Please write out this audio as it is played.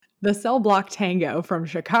the Cell Block Tango from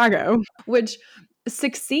Chicago, which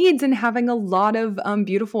succeeds in having a lot of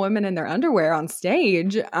beautiful women in their underwear on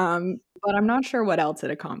stage. But I'm not sure what else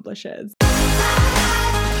it accomplishes.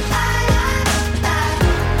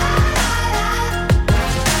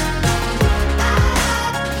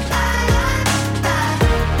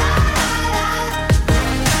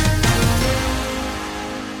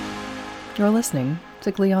 You're listening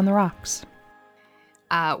to Glee on the Rocks.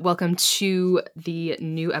 Welcome to the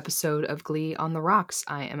new episode of Glee on the Rocks.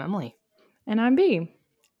 I am Emily. And I'm B.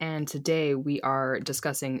 And today we are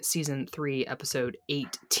discussing Season 3, Episode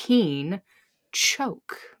 18,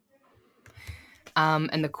 Choke.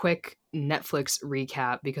 And the quick Netflix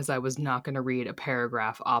recap, because I was not going to read a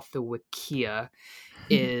paragraph off the Wikia,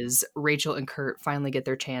 is Rachel and Kurt finally get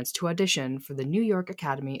their chance to audition for the New York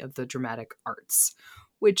Academy of the Dramatic Arts,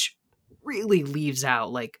 which really leaves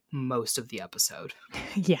out like most of the episode.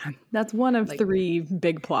 Yeah, that's one of three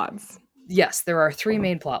big plots. Yes, there are three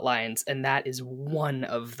main plot lines, and that is one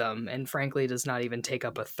of them, and frankly does not even take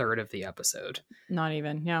up a third of the episode. Not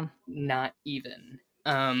even, yeah. Not even.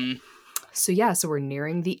 So we're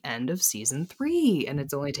nearing the end of Season 3, and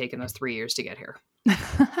it's only taken us 3 years to get here.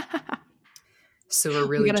 So we're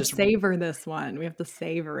really we gotta savor this one. We have to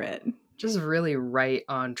savor it. Just really right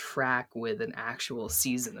on track with an actual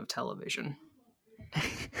season of television.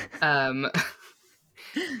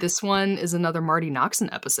 This one is another Marty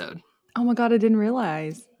Noxon episode. Oh my god, I didn't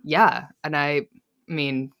realize. Yeah, and I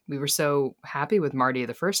mean, we were so happy with Marty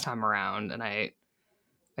the first time around, and I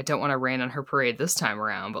don't want to rain on her parade this time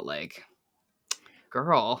around, but like,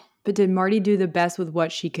 girl. But did Marty do the best with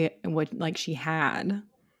what she could, what she had?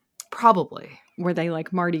 Probably. Were they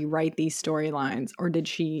like, Marty, write these storylines, or did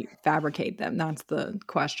she fabricate them? That's the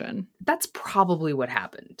question. That's probably what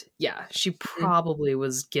happened. Yeah, she probably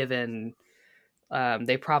was given.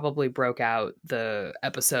 They probably broke out the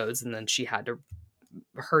episodes, and then she had to.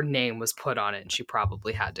 Her name was put on it, and she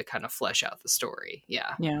probably had to kind of flesh out the story.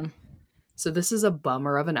 Yeah. Yeah. So this is a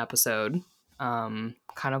bummer of an episode, kind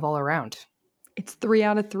of all around. It's 3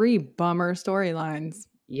 out of 3 bummer storylines.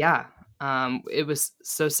 Yeah. It was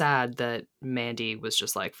so sad that Mandy was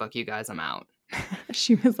just like, fuck you guys, I'm out.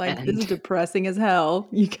 She was like, this is depressing as hell.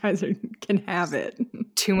 You guys can have it.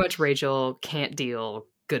 Too much Rachel, can't deal,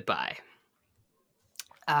 goodbye.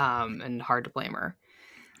 And hard to blame her.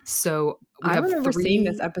 So I remember seeing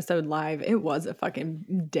this episode live. It was a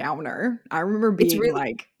fucking downer. I remember being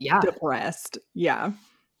really, depressed. Yeah.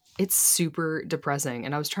 It's super depressing.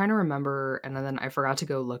 And I was trying to remember, and then I forgot to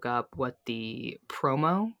go look up what the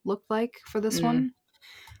promo looked like for this one.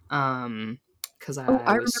 Because I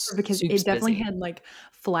remember because it definitely had like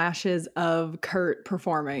flashes of Kurt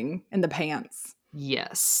performing in the pants.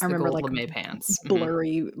 Yes. I remember gold like lame pants.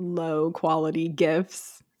 Blurry, low quality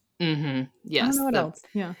GIFs. Mm-hmm. Yes. I don't know what else.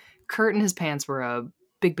 Yeah. Kurt and his pants were a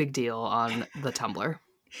big deal on the Tumblr.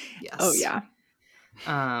 Yes. Oh yeah.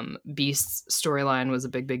 Beast's storyline was a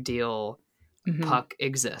big deal. Mm-hmm. Puck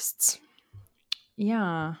exists.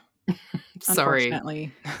 Yeah. Sorry.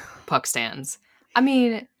 Unfortunately. Puck stands. I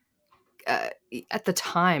mean, at the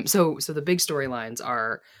time, so the big storylines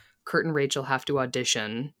are Kurt and Rachel have to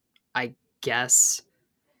audition. I guess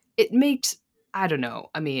it makes, I don't know.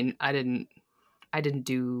 I mean, I didn't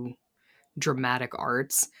do dramatic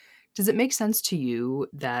arts. Does it make sense to you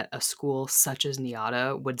that a school such as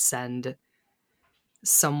NYADA would send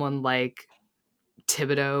someone like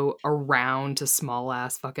Thibodeau around to small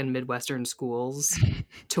ass fucking Midwestern schools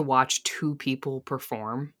to watch two people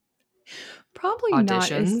perform? Probably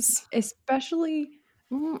auditions? Not, especially,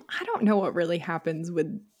 I don't know what really happens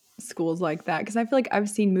with schools like that, because I feel like I've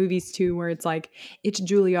seen movies too where it's like it's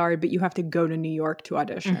Juilliard but you have to go to New York to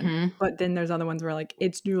audition. Mm-hmm. But then there's other ones where like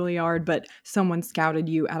it's Juilliard but someone scouted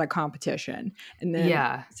you at a competition, and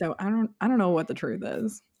then so I don't know what the truth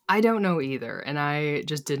is. I don't know either, and I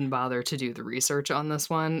just didn't bother to do the research on this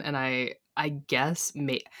one. And I guess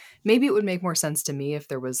maybe it would make more sense to me if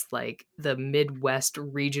there was like the Midwest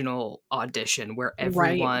regional audition where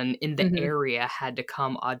everyone in the area had to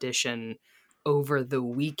come audition over the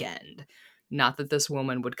weekend. Not that this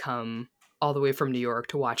woman would come all the way from New York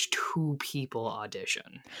to watch two people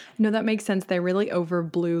audition. No, that makes sense. They really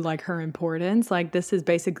overblew like her importance. Like this is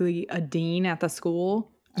basically a dean at the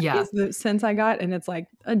school. Yeah. Is the sense I got. And it's like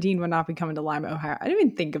a dean would not be coming to Lima, Ohio. I didn't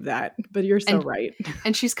even think of that, but you're so right.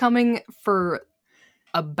 And she's coming for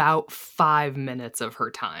about 5 minutes of her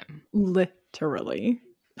time. Literally.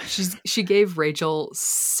 She gave Rachel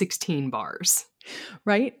 16 bars.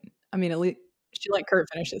 Right? I mean, at least she let Kurt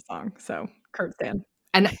finish his song, so Kurt stand.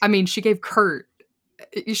 And I mean, she gave Kurt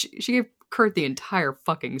the entire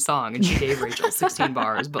fucking song, and she gave Rachel 16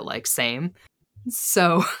 bars, but like same.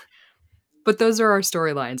 So But those are our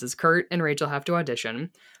storylines: is Kurt and Rachel have to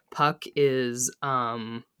audition. Puck is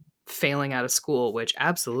failing out of school, which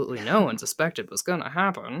absolutely no one suspected was going to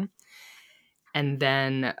happen. And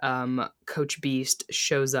then Coach Beast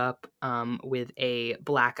shows up with a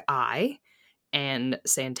black eye, and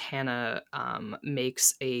Santana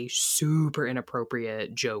makes a super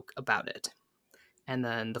inappropriate joke about it. And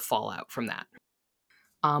then the fallout from that.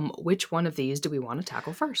 Which one of these do we want to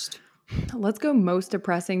tackle first? Let's go most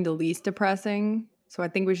depressing to least depressing. So I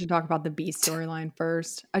think we should talk about the Beast storyline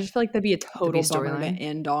first. I just feel like that'd be a total Beast bummer to storyline?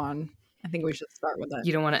 end on. I think we should start with it.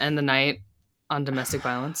 You don't want to end the night on domestic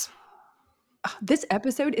violence? This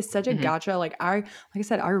episode is such a gotcha. Like I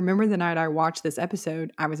said, I remember the night I watched this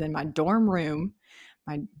episode. I was in my dorm room,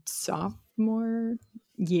 my sophomore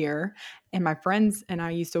year, and my friends and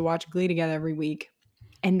I used to watch Glee together every week.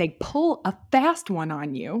 And they pull a fast one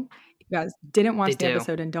on you. If you guys didn't watch the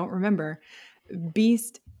episode and don't remember,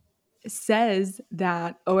 Beast says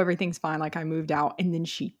that, oh, everything's fine, like I moved out, and then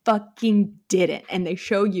she fucking didn't. And they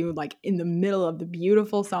show you like in the middle of the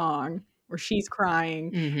beautiful song where she's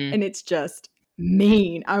crying, and it's just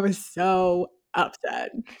mean. I was so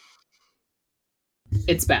upset.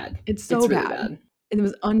 It's bad. It's so really bad. It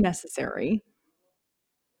was unnecessary.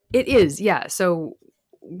 It is, yeah. So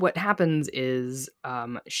what happens is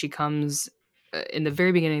she comes in the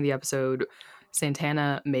very beginning of the episode.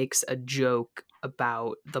 Santana makes a joke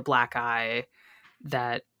about the black eye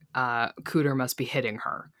that Cooter must be hitting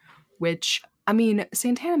her, which, I mean,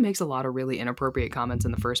 Santana makes a lot of really inappropriate comments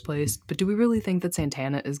in the first place, but do we really think that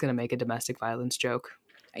Santana is going to make a domestic violence joke?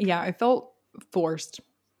 Yeah, it felt forced.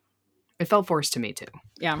 It felt forced to me too.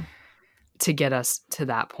 Yeah. To get us to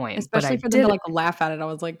that point. Especially for them to like laugh at it. I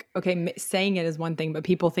was like, okay, saying it is one thing, but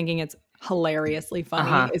people thinking it's hilariously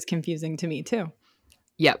funny is confusing to me too.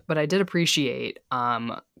 Yeah, but I did appreciate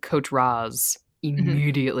Coach Roz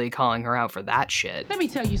immediately calling her out for that shit. Let me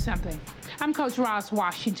tell you something. I'm Coach Roz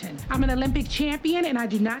Washington. I'm an Olympic champion, and I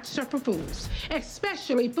do not suffer fools,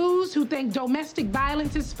 especially fools who think domestic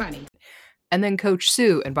violence is funny. And then Coach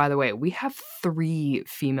Sue, and by the way, we have 3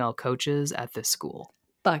 female coaches at this school.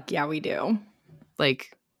 Fuck yeah, we do.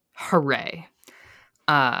 Like, hooray.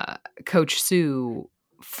 Coach Sue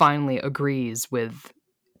finally agrees with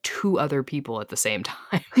 2 other people at the same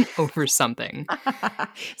time over something.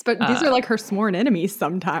 But these are like her sworn enemies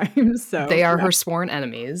sometimes. So they are her sworn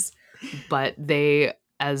enemies, but they,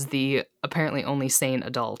 as the apparently only sane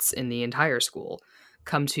adults in the entire school,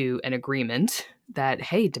 come to an agreement that,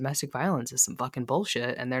 hey, domestic violence is some fucking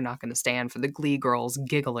bullshit, and they're not going to stand for the Glee girls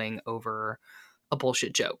giggling over a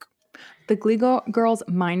bullshit joke. The Glee girls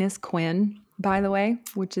minus Quinn, by the way,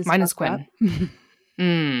 which is minus Quinn.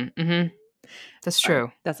 That's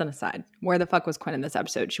true. That's an aside. Where the fuck was Quinn in this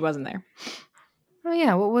episode? She wasn't there. Oh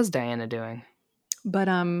yeah, what was Diana doing? But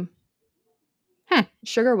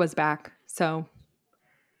Sugar was back. So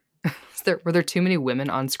were there too many women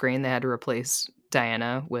on screen? They had to replace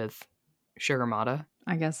Diana with Sugar Mata?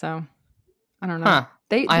 I guess so. I don't know.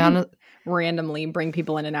 They randomly bring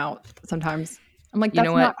people in and out sometimes. I'm like, that's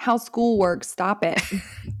not how school works. Stop it.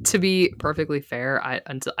 To be perfectly fair,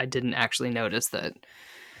 I didn't actually notice that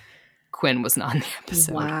Quinn was not in the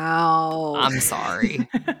episode. Wow. I'm sorry.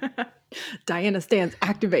 Diana stands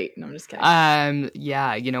activate. No, I'm just kidding.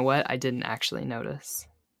 Yeah, you know what? I didn't actually notice.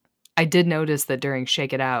 I did notice that during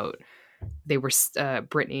Shake It Out, they were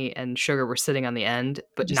Brittany and Sugar were sitting on the end,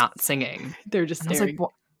 but not singing. They're just staring. I was like,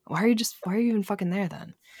 why are you even fucking there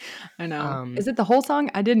then? I know. Is it the whole song?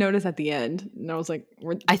 I did notice at the end, and I was like,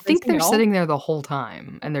 I think they're sitting there the whole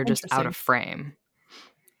time, and they're just out of frame.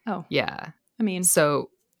 Oh, yeah. I mean, so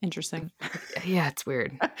interesting. Yeah, it's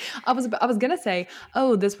weird. I was gonna say,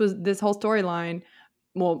 oh, this whole storyline.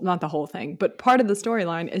 Well, not the whole thing, but part of the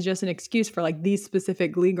storyline is just an excuse for like these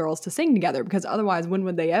specific Glee girls to sing together, because otherwise, when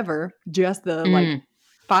would they ever, just the like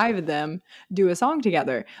 5 of them, do a song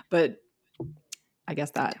together? But I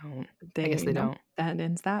guess that they don't. That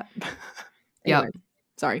ends that. Anyway,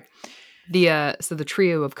 sorry. So the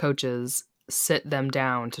trio of coaches sit them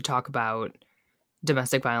down to talk about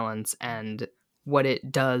domestic violence and what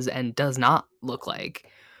it does and does not look like.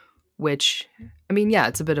 Which, I mean, yeah,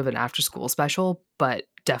 it's a bit of an after-school special, but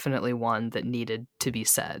definitely one that needed to be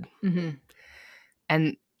said. Mm-hmm.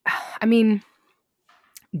 And, I mean,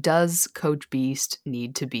 does Coach Beast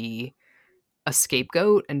need to be a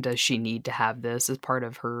scapegoat, and does she need to have this as part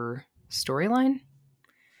of her storyline?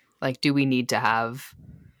 Like, do we need to have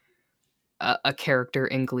a character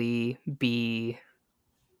in Glee be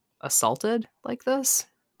assaulted like this?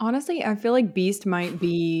 Honestly, I feel like Beast might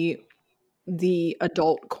be the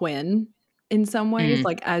adult Quinn, in some ways. Mm.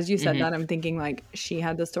 Like, as you said Mhm. that, I'm thinking, like, she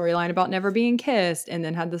had the storyline about never being kissed and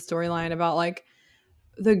then had the storyline about, like,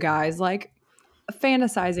 the guys, like,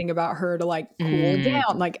 fantasizing about her to, like, cool Mm.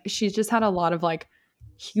 down. Like, she's just had a lot of, like,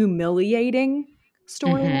 humiliating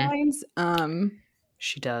Mhm. storylines,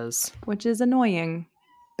 She does. which is annoying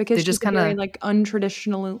because They she's just a very, kinda like,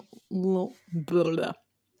 untraditional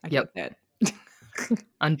I can't Yep. say it.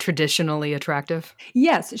 Untraditionally attractive.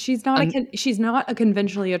 Yes, Un she's not a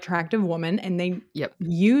conventionally attractive woman, and they Yep.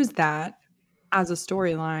 use that as a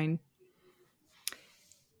storyline.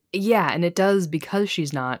 Yeah, and it does because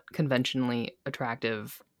she's not conventionally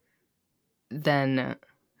attractive, then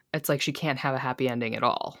it's like she can't have a happy ending at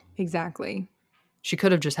all. Exactly. She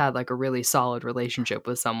could have just had, like, a really solid relationship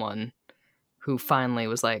with someone who finally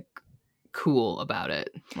was, like, cool about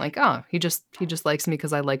it. Like, "Oh, he just likes me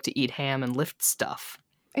because I like to eat ham and lift stuff."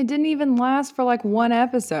 It didn't even last for, like, 1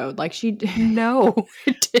 episode, like, she No,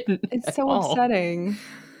 it didn't it's at so all. upsetting.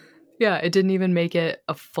 Yeah, it didn't even make it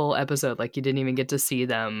a full episode, like, you didn't even get to see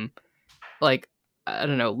them, like, I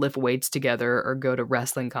don't know, lift weights together or go to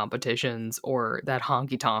wrestling competitions or that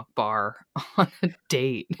honky tonk bar on a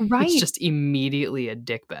date. It's Right. just immediately a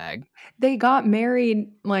dick bag. They got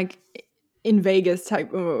married, like, in Vegas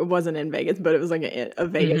type it wasn't in Vegas, but it was like a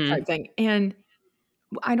Vegas Mhm. type thing, and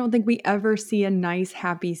I don't think we ever see a nice,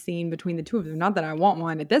 happy scene between the 2 of them. Not that I want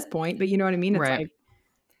one at this point, but you know what I mean? It's Right. like,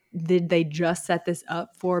 did they just set this up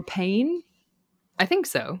for pain? I think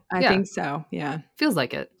so. I Yeah. think so, yeah, Feels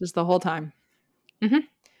like it. just the whole time. Mhm.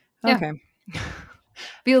 Yeah. Okay.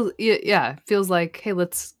 Feels like, "Hey,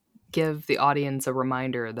 let's give the audience a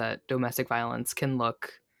reminder that domestic violence can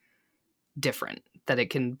look different, that it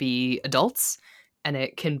can be adults and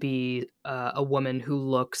it can be a woman who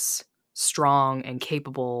looks strong and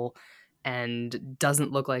capable and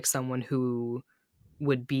doesn't look like someone who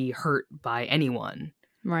would be hurt by anyone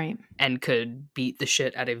Right. and could beat the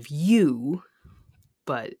shit out of you,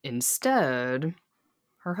 but instead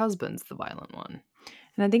her husband's the violent one."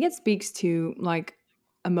 And I think it speaks to, like,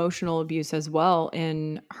 emotional abuse as well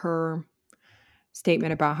in her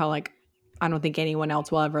statement about how, like, "I don't think anyone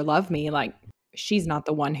else will ever love me," like, she's not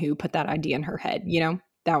the one who put that idea in her head, you know?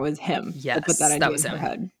 That was him that put that Yes, that idea was in her him.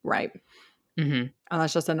 head, right. Mhm. And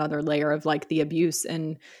that's just another layer of, like, the abuse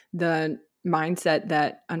and the mindset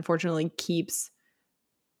that unfortunately keeps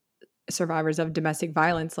survivors of domestic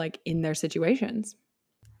violence, like, in their situations.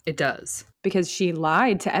 It does. Because she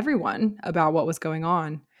lied to everyone about what was going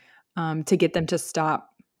on, to get them to stop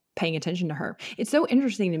paying attention to her. It's so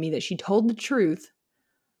interesting to me that she told the truth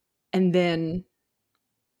and then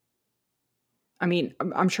I mean,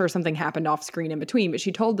 I'm sure something happened off screen in between, but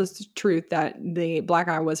she told the truth that the black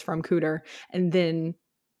guy was from Cooter, and then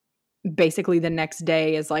basically the next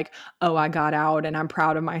day is like, "Oh, I got out and I'm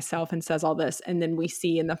proud of myself," and says all this, and then we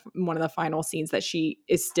see in the one of the final scenes that she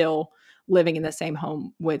is still living in the same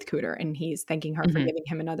home with Cooter, and he's thanking her for Mhm. giving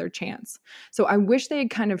him another chance. So I wish they had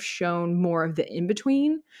kind of shown more of the in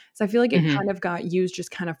between. So I feel like it Mhm. kind of got used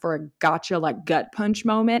just kind of for a gotcha, like gut punch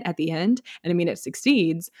moment at the end. And I mean, it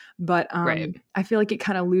succeeds, but Right. I feel like it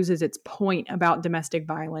kind of loses its point about domestic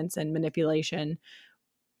violence and manipulation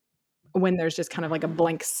when there's just kind of like a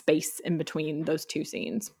blank space in between those 2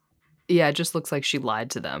 scenes. Yeah, it just looks like she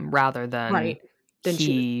lied to them rather Right. than Then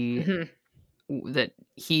she was he mhm, that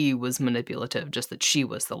he was manipulative, just that she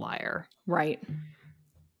was the liar. right.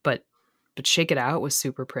 But Shake It Out was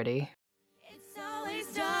super pretty. It's always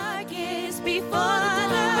darkest before the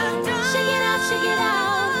dawn. Shake it out, shake it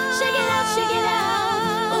out, shake it out, shake it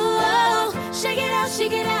out. Oh, shake it out,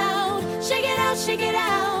 shake it out, shake it out, shake it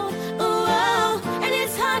out. Oh, and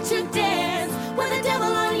it's hard to dance with the devil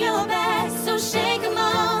on your back, so shake 'em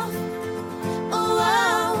off.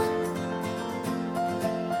 Oh,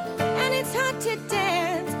 and it's hard to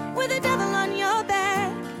dance with the devil on your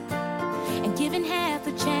back. And given half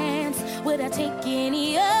a chance, would I take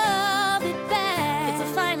any of it back? It's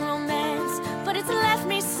a fine romance, but it's left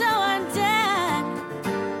me so undone.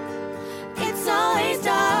 It's always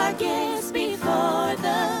darkest before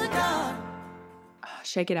the dawn.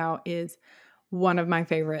 Shake It Out is one of my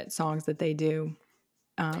favorite songs that they do.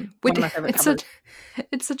 One Which of my favorite it's covers.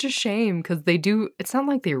 it's such a shame because they do. It's not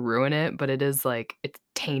like they ruin it, but it is like it's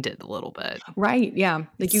tainted a little bit. Right, yeah. Like,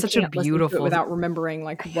 It's you such a can't listen to it beautiful without remembering,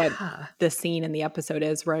 like, what Yeah. the scene in the episode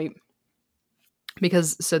is, right?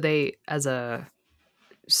 Because so they as a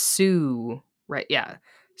Sue, right? Yeah,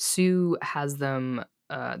 Sue has them.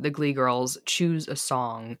 The Glee girls choose a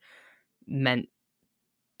song meant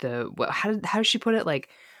how does she put it? Like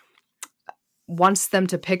wants them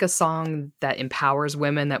to pick a song that empowers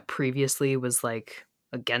women that previously was like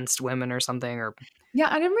against women or something, or Yeah,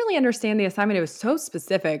 I didn't really understand the assignment. It was so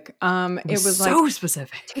specific. It was so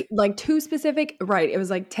specific. like too specific. Right. It was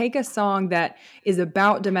like take a song that is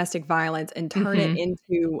about domestic violence and turn it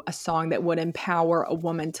into a song that would empower a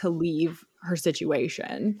woman to leave her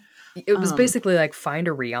situation. It was basically like find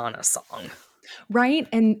a Rihanna song. Right.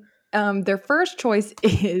 And their first choice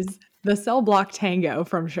is the Cell Block Tango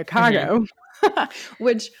from Chicago,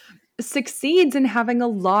 which succeeds in having a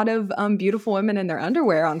lot of beautiful women in their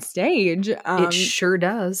underwear on stage. It sure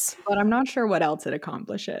does. But I'm not sure what else it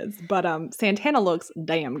accomplishes. But Santana looks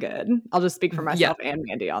damn good. I'll just speak for myself and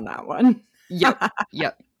Mandy on that one. Yep.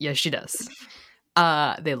 Yes, she does.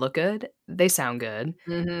 They look good. They sound good.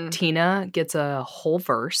 Tina gets a whole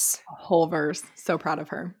verse. So proud of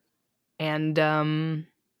her. And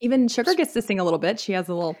even Sugar gets to sing a little bit. She has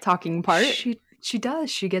a little talking part. She does.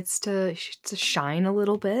 She gets to shine a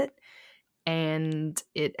little bit. And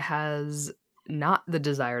it has not the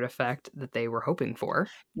desired effect that they were hoping for.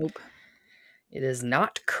 Nope. It is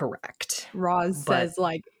not correct. Roz says,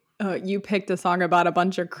 like, you picked a song about a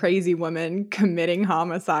bunch of crazy women committing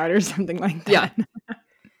homicide or something like that.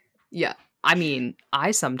 Yeah. I mean, I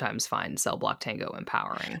sometimes find Cell Block Tango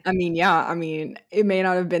empowering. I mean, yeah. I mean, it may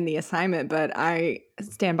not have been the assignment, but I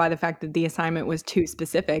stand by the fact that the assignment was too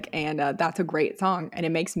specific, and that's a great song. And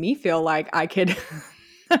it makes me feel like I could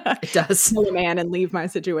it does kill a man and leave my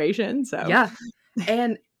situation. So yeah.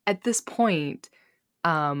 And at this point,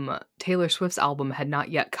 Taylor Swift's album had not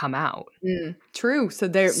yet come out. True. So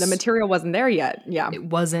the material wasn't there yet. Yeah. It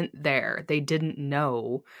wasn't there. They didn't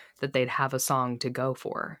know that they'd have a song to go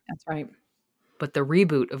for. That's right. But the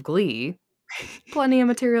reboot of Glee, plenty of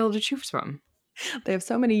material to choose from. They have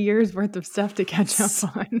so many years worth of stuff to catch up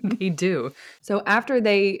on. They do. So after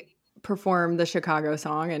they perform the Chicago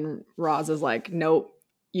song and Roz is like, nope,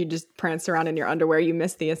 you just pranced around in your underwear. You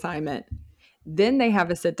missed the assignment. Then they have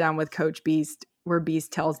a sit down with Coach Beiste where Beiste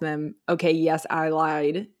tells them, okay, yes, I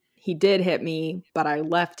lied. He did hit me, but I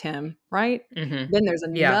left him, right? Then there's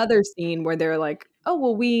another scene where they're like, oh,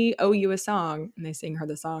 well, we owe you a song. And they sing her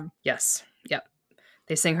the song. Yes. Yep.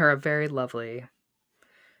 They sing her a very lovely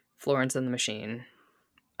Florence and the Machine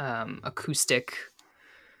acoustic,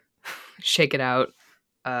 shake it out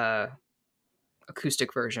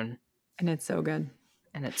acoustic version. And it's so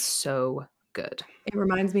good. It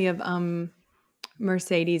reminds me of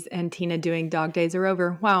Mercedes and Tina doing Dog Days Are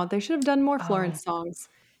Over. Wow, they should have done more Florence songs.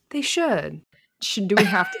 They should. Do we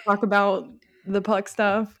have to talk about the Puck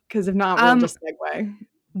stuff? Because if not, we'll just segue.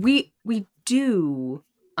 We do,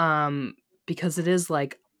 because it is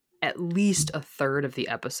like at least a third of the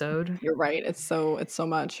episode. You're right. It's so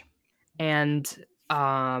much. And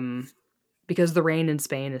because the rain in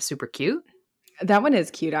Spain is super cute. That one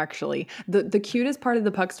is cute, actually. The cutest part of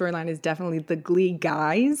the Puck storyline is definitely the Glee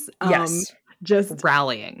guys. Yes. Just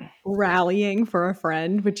rallying for a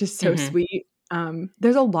friend, which is so sweet.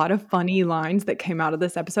 There's a lot of funny lines that came out of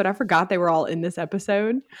this episode. I forgot they were all in this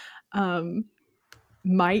episode.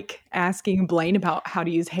 Mike asking Blaine about how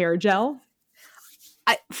to use hair gel.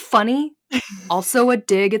 Funny. Also a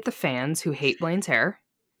dig at the fans who hate Blaine's hair.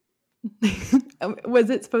 Was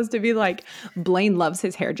it supposed to be like, Blaine loves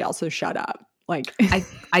his hair gel, so shut up? Like,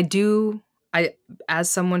 I as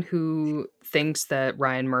someone who thinks that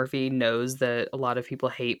Ryan Murphy knows that a lot of people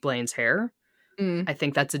hate Blaine's hair, I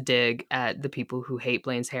think that's a dig at the people who hate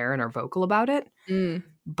Blaine's hair and are vocal about it.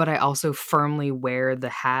 But I also firmly wear the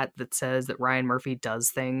hat that says that Ryan Murphy does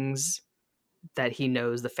things that he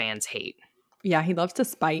knows the fans hate. Yeah, he loves to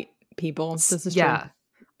spite people. This is true.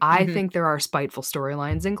 I think there are spiteful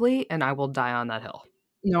storylines in Glee, and I will die on that hill.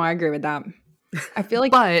 No, I agree with that. I feel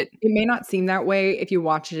like but it may not seem that way if you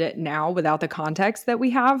watch it now without the context that we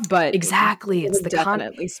have, but exactly, it's the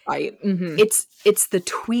definitely spite. It's the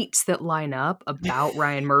tweets that line up about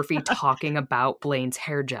Ryan Murphy talking about Blaine's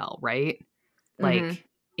hair gel, right? Like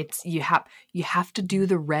it's you have to do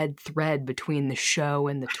the red thread between the show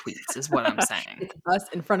and the tweets, is what I'm saying. It's us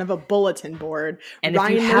in front of a bulletin board, and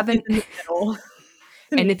Ryan if you haven't, in the middle.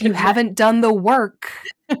 And if you haven't done the work,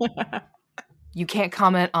 you can't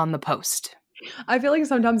comment on the post. I feel like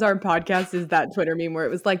sometimes our podcast is that Twitter meme where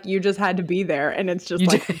it was like, you just had to be there. And it's just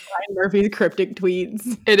like Ryan Murphy's cryptic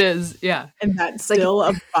tweets. It is. Yeah. And that's still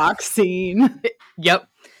a Fox scene. Yep.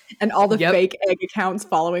 And all the fake egg accounts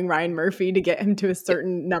following Ryan Murphy to get him to a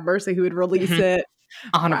certain number so he would release it.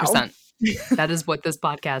 100%. Wow. That is what this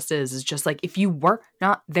podcast is just like, if you were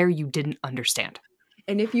not there, you didn't understand.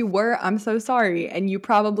 And if you were, I'm so sorry. And you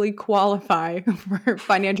probably qualify for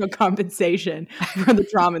financial compensation for the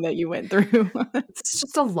trauma that you went through. It's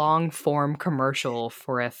just a long form commercial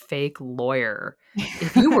for a fake lawyer.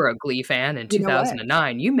 If you were a Glee fan in You know what?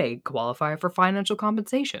 2009, you may qualify for financial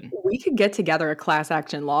compensation. We could get together a class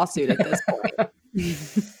action lawsuit at this point.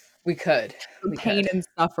 We could. Pain and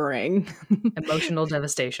suffering. Emotional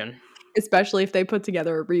devastation. Especially if they put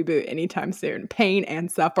together a reboot anytime soon. Pain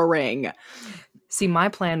and suffering. See, my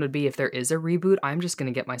plan would be if there is a reboot, I'm just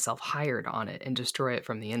going to get myself hired on it and destroy it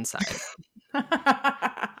from the inside.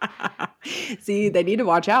 See, they need to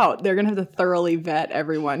watch out. They're going to have to thoroughly vet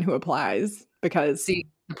everyone who applies because... See,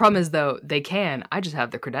 the problem is, though, they can. I just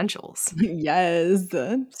have the credentials. Yes.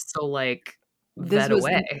 So, like, vet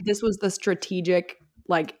away. This was the strategic,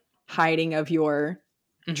 like, hiding of your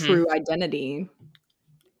true identity.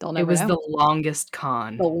 They'll never know. The longest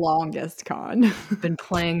con. The longest con. Been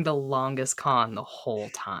playing the longest con the whole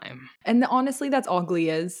time. And honestly, that's all Glee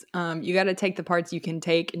is. You got to take the parts you can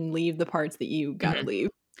take and leave the parts that you got to leave.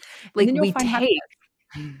 Like,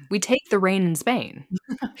 we take the rain in Spain.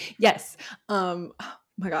 Yes. Oh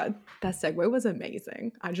my God, that segue was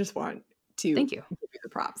amazing. I just want to thank you. Give you the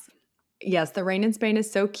props. Yes, the rain in Spain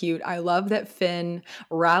is so cute. I love that Finn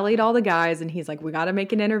rallied all the guys and he's like, we got to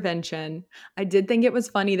make an intervention. I did think it was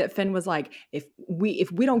funny that Finn was like, if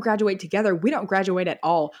we don't graduate together, we don't graduate at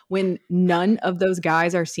all, when none of those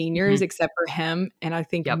guys are seniors except for him and I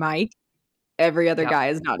think Mike. Every other guy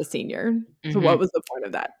is not a senior. So what was the point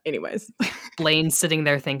of that? Anyways. Blaine's sitting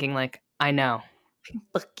there thinking like, I know.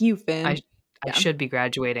 Fuck you, Finn. I should be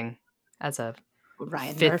graduating as a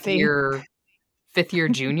Ryan fifth year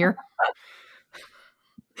junior.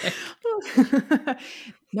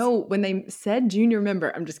 No, when they said junior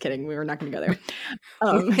member, I'm just kidding. We were not going to go there.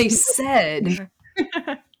 They said.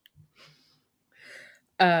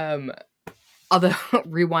 Although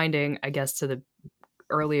rewinding, I guess, to the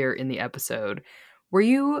earlier in the episode, were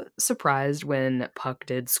you surprised when Puck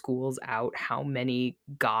did Schools Out how many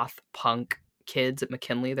goth punk kids at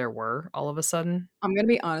McKinley there were all of a sudden? I'm gonna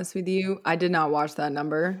be honest with you, I did not watch that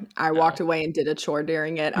number. I walked away and did a chore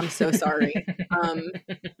during it. I'm so sorry.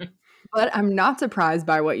 But I'm not surprised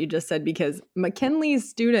by what you just said because McKinley's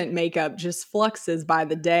student makeup just fluxes by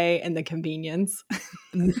the day and the convenience.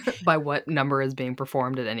 By what number is being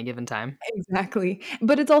performed at any given time. Exactly.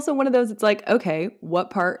 But it's also one of those, it's like, okay, what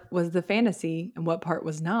part was the fantasy and what part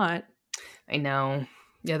was not? I know.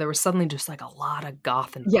 Yeah, there was suddenly just like a lot of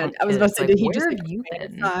goth and punk I was about to say, like, did he just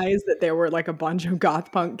fantasize that there were like a bunch of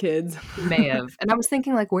goth punk kids? May have. And I was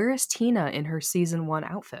thinking like, where is Tina in her season 1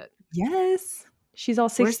 outfit? Yes. She's all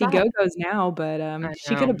 60 go-go's now, but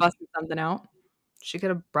she could have busted something out. She could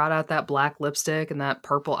have brought out that black lipstick and that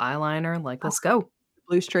purple eyeliner. Like, let's go.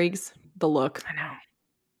 Blue streaks, the look. I know.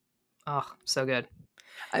 Oh, so good.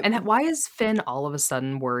 And why is Finn all of a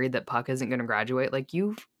sudden worried that Puck isn't going to graduate? Like,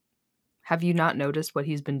 have you not noticed what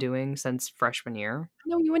he's been doing since freshman year?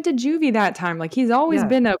 No, he went to juvie that time. Like, he's always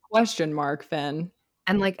been a question mark, Finn.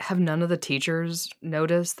 And, like, have none of the teachers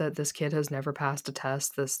noticed that this kid has never passed a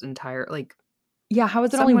test this entire, like... Yeah, how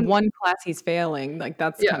is it only one class he's failing? Like,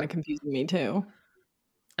 that's kind of confusing me, too.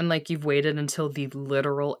 And, like, you've waited until the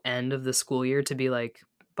literal end of the school year to be like,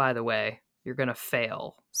 by the way, you're going to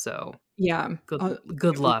fail. So, yeah,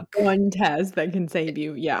 good luck. One test that can save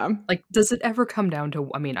you. Yeah. Like, does it ever come down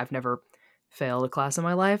to, I mean, I've never failed a class in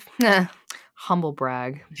my life. Humble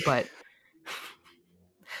brag, but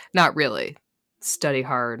not really. Study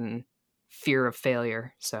hard and fear of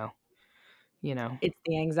failure. So, you know. It's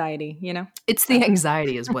the anxiety, you know? It's the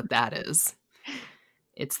anxiety is what that is.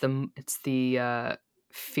 It's the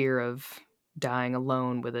fear of dying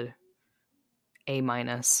alone with a A-.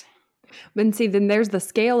 But see, then there's the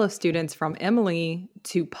scale of students from Emily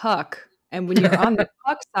to Puck. And when you're on the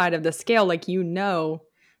Puck side of the scale, like, you know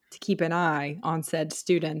to keep an eye on said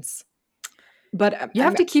students. But you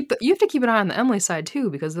have to keep an eye on the Emily side too,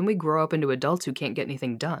 because then we grow up into adults who can't get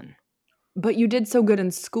anything done. But you did so good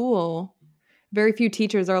in school. Very few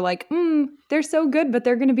teachers are like, they're so good, but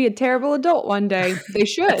they're going to be a terrible adult one day. They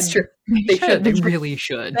should. That's true. They should. They really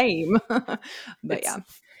should. Same. But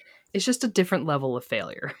it's just a different level of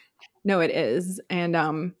failure. No, it is. And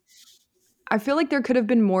I feel like there could have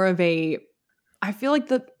been more of I feel like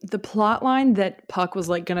the plot line that Puck was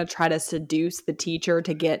like going to try to seduce the teacher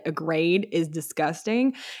to get a grade is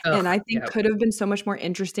disgusting. And I think could have been so much more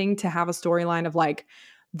interesting to have a storyline of like,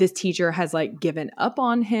 this teacher has like given up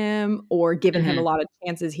on him or given him a lot of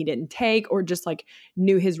chances he didn't take or just like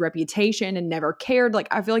knew his reputation and never cared. Like,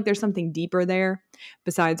 I feel like there's something deeper there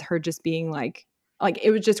besides her just being like like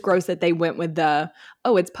it was just gross that they went with the,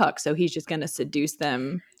 oh, it's Puck, so he's just gonna seduce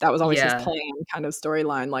them. That was always his Yeah. plan kind of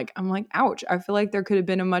storyline. Like, I'm like, ouch. I feel like there could have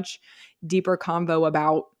been a much deeper convo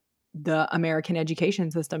about the American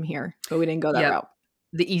education system here, but we didn't go that Yep. route.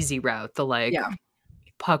 The easy route, the like Yeah.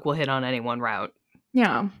 Puck will hit on anyone route.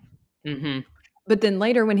 Yeah. Mm-hmm. But then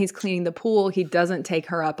later when he's cleaning the pool, he doesn't take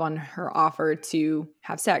her up on her offer to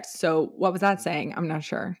have sex. So what was that saying? I'm not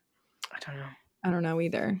sure. I don't know. I don't know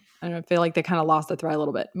either. I feel like they kind of lost the thread a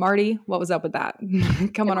little bit. Marty, what was up with that?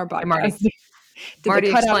 Come on our podcast. Marty. Did Marty,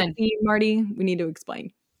 they cut out a explain. scene, Marty? We need to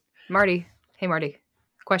explain. Marty. Hey, Marty.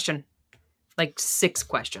 Question. Like 6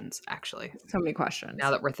 questions, actually, So many questions.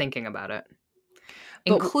 now that we're thinking about it.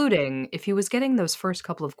 But- Including, if he was getting those first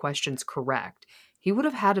couple of questions correct, he would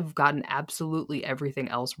have had to have gotten absolutely everything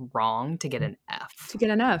else wrong to get an F. To get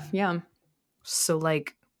an F, yeah. So,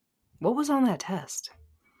 like, what was on that test?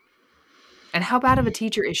 And how bad of a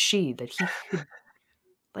teacher is she that he could,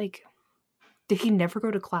 like, did he never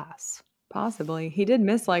go to class? Possibly. He did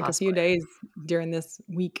miss like a few Possibly. days during this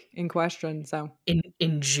week in question. So In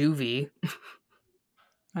juvie.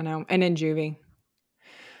 I know. And in juvie.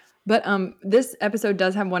 But this episode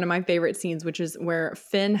does have one of my favorite scenes, which is where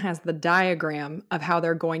Finn has the diagram of how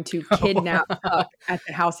they're going to kidnap Puck at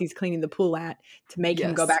the house he's cleaning the pool at to make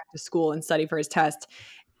him go Yes. back to school and study for his test.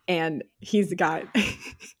 And he's got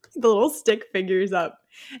the little stick figures up.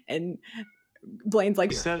 And Blaine's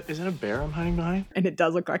like, Is that a bear I'm hiding behind? and it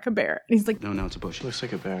does look like a bear. And he's like, No, it's a bush. Looks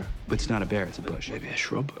like a bear. It's not a bear, it's a bush. Maybe a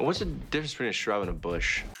shrub. What's the difference between a shrub and a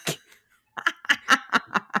bush?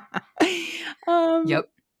 Yep.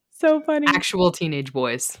 So funny. Actual teenage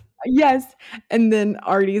boys. Yes. And then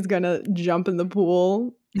Artie's gonna jump in the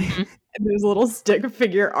pool. Mhm. And there's a little stick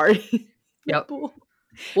figure Artie. in the Yep. pool.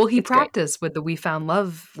 Well, he It's great. practiced with the We Found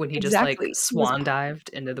Love when he just Exactly. He like was swan dived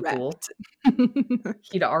into the pool. wrecked.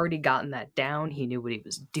 He'd already gotten that down. He knew what he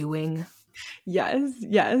was doing. Yes,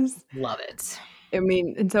 yes. Love it. I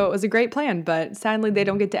mean, and so it was a great plan, but sadly they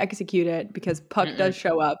don't get to execute it because Puck does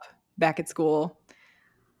show up back at school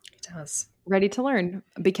It does. ready to learn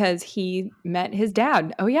because he met his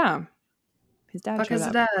dad. Oh yeah. His dad Fuck showed his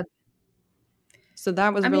up. dad. So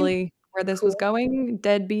that was I mean, really where this was cool. going.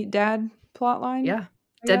 Deadbeat dad plot line. Yeah.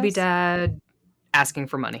 I Deadbeat guess. dad asking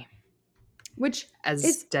for money, Which as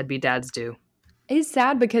It's- deadbeat dads do. is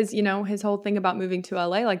sad because, you know, his whole thing about moving to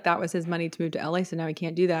LA, like that was his money to move to LA. So now he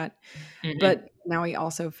can't do that. Mhm. But now he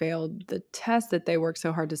also failed the test that they worked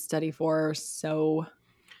so hard to study for. So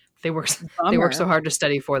they work bummer. so hard to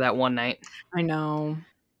study for that one night. I know.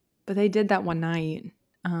 But they did that one night.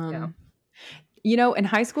 Yeah. You know, in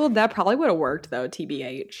high school, that probably would have worked though,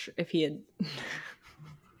 TBH, if he had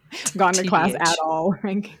gone to class TBH. at all.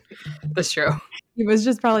 Like, That's true. he was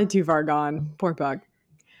just probably too far gone. Poor Puck.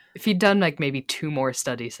 If he'd done like maybe 2 more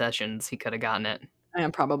study sessions, he could have gotten it.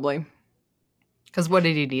 Probably. Because what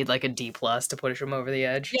did he need? Like a D plus to push him over the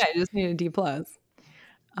edge? Yeah, he just needed a D plus.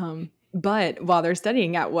 But while they're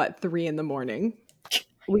studying at 3 a.m,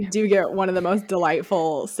 we do get one of the most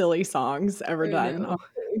delightful, silly songs ever done. know.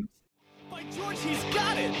 By George, he's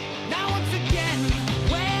got it. Now once again,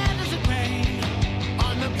 where does it rain?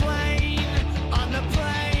 On the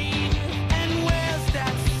plane, and where's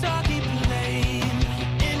that soggy plane?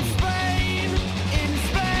 In Spain,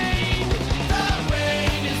 the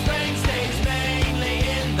rain stays mainly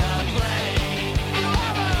in the plane.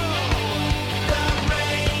 The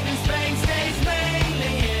rain in Spain stays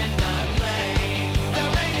mainly in the plane. The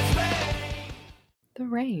rain in Spain. The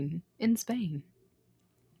rain in Spain.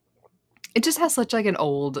 It just has such like an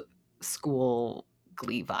old school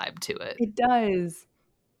Glee vibe to it. It does.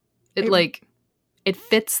 It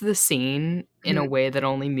fits the scene in a Mhm. way that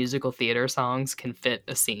only musical theater songs can fit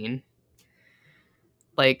a scene.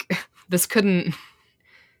 Like this couldn't.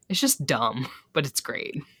 It's just dumb, but it's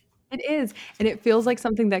great. It is. And it feels like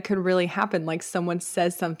something that could really happen. Like someone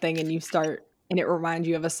says something and you start, and it reminds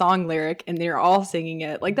you of a song lyric and they're all singing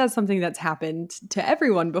it. Like that's something that's happened to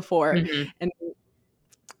everyone before. Mhm. And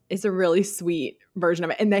it's a really sweet version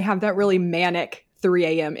of it. And they have that really manic 3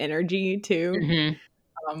 a.m. energy too. Mhm.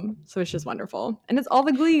 So it's just wonderful. And it's all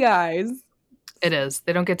the Glee guys. It is.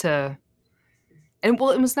 They don't get to. And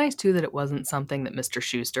well, it was nice too that it wasn't something that Mr.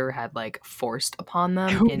 Schuster had like forced upon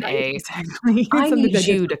them in Right, a. exactly. I Something need that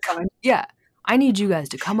you just- to come. Yeah, I need you guys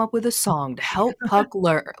to come up with a song to help Puck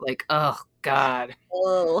learn. Like, oh God.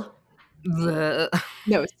 Bleh.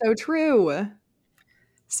 No, it's so true.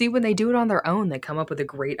 See, when they do it on their own, they come up with a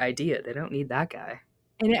great idea. They don't need that guy.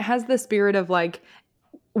 And it has the spirit of like,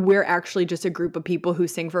 we're actually just a group of people who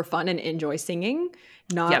sing for fun and enjoy singing,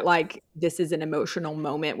 not Yep. like this is an emotional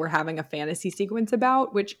moment we're having a fantasy sequence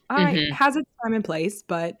about, which Mhm. has its time and place,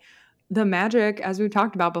 but the magic, as we've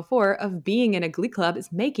talked about before, of being in a glee club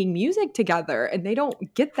is making music together. And they don't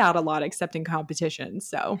get that a lot except in competitions.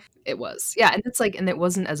 So It was. Yeah, and it's like, and it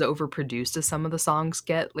wasn't as overproduced as some of the songs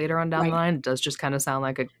get later on down the Right. line. It does just kind of sound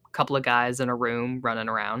like a couple of guys in a room running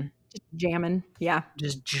around, just jamming. Yeah.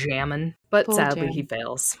 just jamming. But Full sadly, jam. he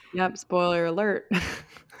fails. Yep. Spoiler alert.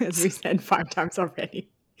 As we said 5 times already.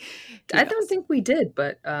 He I don't fails. think we did,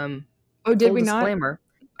 but Oh, did full we not? disclaimer.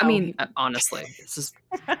 I Oh, mean, honestly, this is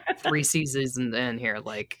 3 seasons in here.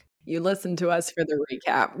 Like, You listen to us for the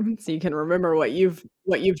recap so you can remember what you've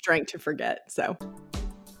drank to forget. So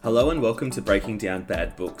Hello and welcome to Breaking Down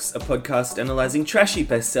Bad Books, a podcast analysing trashy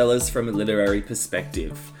bestsellers from a literary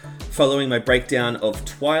perspective. Following my breakdown of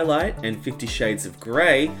Twilight and 50 Shades of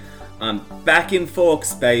Grey, I'm back in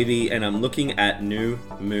Forks, baby, and I'm looking at New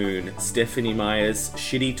Moon, Stephenie Meyer's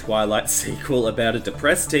shitty Twilight sequel about a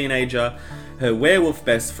depressed teenager, her werewolf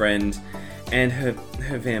best friend, and her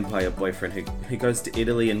vampire boyfriend who goes to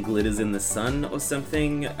Italy and glitters in the sun or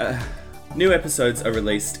something. New episodes are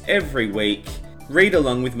released every week. Read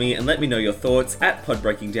along with me and let me know your thoughts at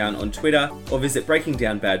PodBreakingDown on Twitter or visit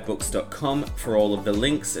breakingdownbadbooks.com for all of the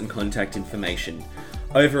links and contact information.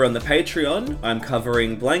 Over on the Patreon, I'm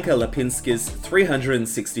covering Blanka Lapinska's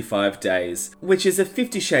 365 Days, which is a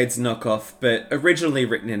 50 Shades knockoff, but originally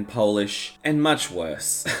written in Polish, and much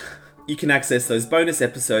worse. You can access those bonus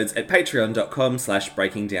episodes at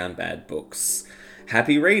patreon.com/breakingdownbadbooks.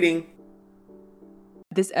 Happy reading!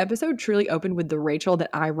 this episode truly opened with the Rachel that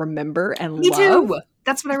I remember and me love. too.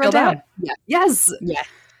 That's what I Feel wrote down. that? Yeah. Yes. Yeah.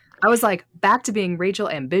 I was like, back to being Rachel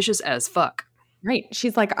ambitious as fuck. Right.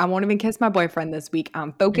 She's like, I won't even kiss my boyfriend this week.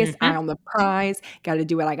 I'm focused. Mhm. Eye on the prize. Got to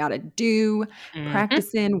do what I got to do. Mhm.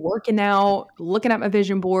 Practicing, working out, looking at my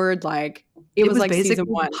vision board. Like it was like basically season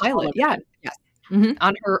the 1. pilot. all over Yeah. again. Yes. Mhm.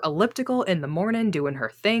 On her elliptical in the morning, doing her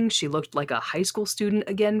thing. She looked like a high school student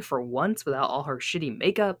again for once without all her shitty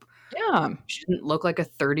makeup. Yeah. She didn't look like a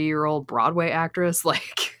 30-year-old Broadway actress.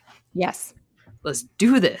 Like, Yes. let's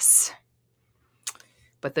do this.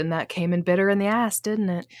 But then that came in bitter in the ass, didn't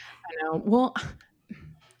it? I know. Well,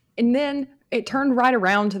 and then it turned right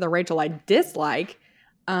around to the Rachel I dislike,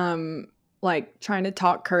 like trying to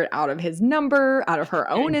talk Kurt out of his number, out of her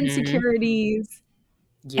own Mhm. insecurities.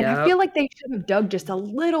 And I feel like they should have dug just a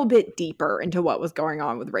little bit deeper into what was going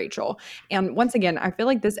on with Rachel. And once again, I feel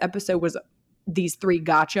like this episode was these 3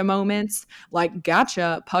 gotcha moments. Like,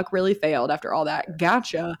 gotcha, Puck really failed after all that.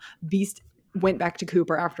 Gotcha, Beast went back to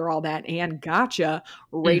Cooper after all that. And gotcha,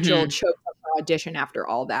 Rachel choked up her audition after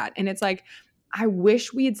all that. And it's like, I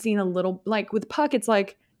wish we had seen a little, like with Puck, it's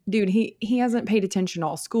like, dude, he hasn't paid attention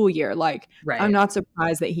all school year. Like, right. I'm not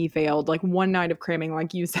surprised that he failed. Like, one night of cramming,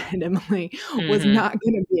 like you said, Emily, was Mhm. not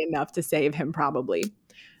going to be enough to save him probably.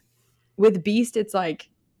 With Beast, it's like,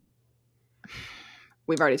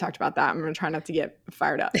 we've already talked about that. I'm going to try not to get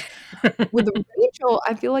fired up. With Rachel,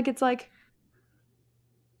 I feel like it's like,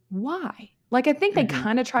 why? Like, I think they Mhm.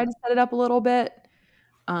 kind of tried to set it up a little bit.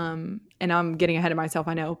 And I'm getting ahead of myself,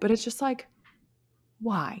 I know, but it's just like,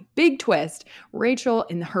 why? Big twist. Rachel,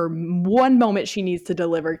 in her one moment she needs to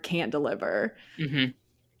deliver, can't deliver. Mhm.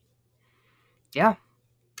 Yeah.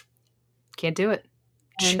 Can't do it.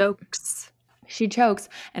 And- Chokes. She chokes.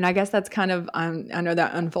 And I guess that's kind of, I know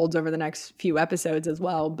that unfolds over the next few episodes as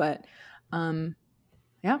well, but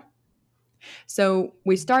yeah. So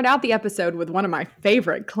we start out the episode with one of my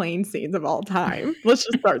favorite clean scenes of all time. Let's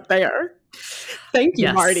just start there. Thank you,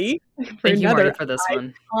 Yes. Marty, for Thank you, Marty, another for this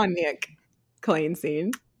one. iconic clean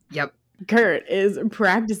scene. Yep. Kurt is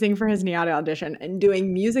practicing for his Niata audition and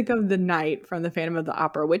doing Music of the Night from the Phantom of the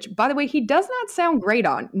Opera, which, by the way, he does not sound great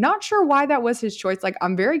on. Not sure why that was his choice. Like,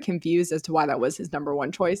 I'm very confused as to why that was his number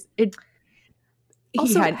 1 choice.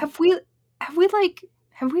 Also, have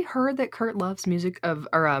we heard that Kurt loves music of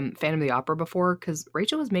Phantom of the Opera before? Because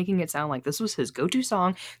Rachel was making it sound like this was his go-to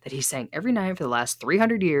song that he sang every night for the last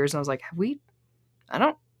 300 years. And I was like, have we? I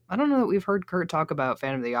don't know that we've heard Kurt talk about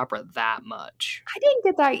Phantom of the Opera that much. I didn't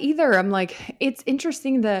get that either. I'm like, it's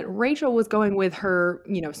interesting that Rachel was going with her,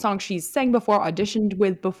 song she's sang before, auditioned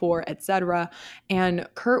with before, etc. And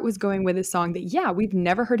Kurt was going with a song that, yeah, we've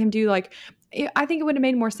never heard him do. Like, I think it would have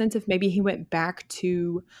made more sense if maybe he went back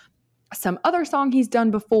to some other song he's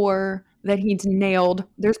done before that he's nailed.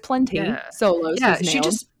 There's plenty solos. Yeah, he's she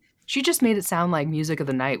nailed. just made it sound like Music of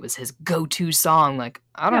the Night was his go-to song. Like,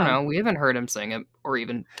 I don't Yeah. know. We haven't heard him sing it or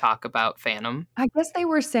even talk about Phantom. I guess they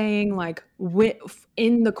were saying, like,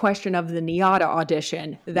 in the question of the Niata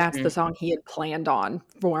audition, that's the song he had planned on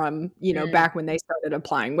from, back when they started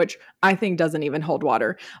applying, which I think doesn't even hold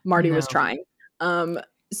water. Marty was No. trying.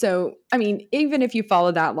 So, I mean, even if you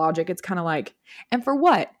follow that logic, it's kind of like, and for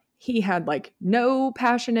what? He had like no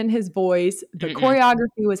passion in his voice. The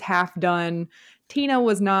choreography was half done. Tina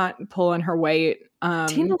was not pulling her weight.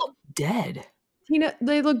 Tina looked dead.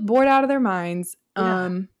 They looked bored out of their minds.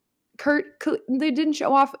 Yeah. Kurt, they didn't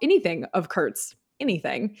show off anything of Kurt's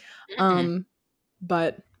anything.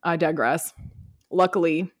 But I digress.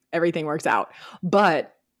 Luckily, everything works out.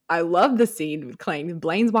 But I love the scene with Clayton.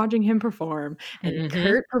 Blaine's watching him perform, and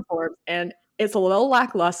Kurt performs, and it's a little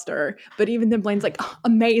lackluster. But even then, Blaine's like, oh,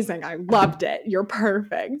 amazing. I loved it. You're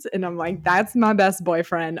perfect. And I'm like, that's my best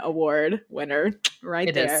boyfriend award winner right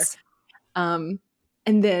It there. is. And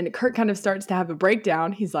then Kurt kind of starts to have a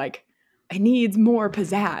breakdown. He's like, I need more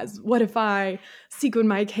pizzazz. What if I sequined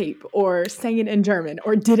my cape or sang it in German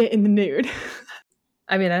or did it in the nude?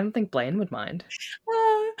 I mean, I don't think Blaine would mind.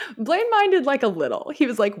 Blaine minded like a little. He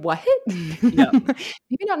was like, what? Yeah.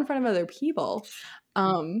 Maybe not in front of other people.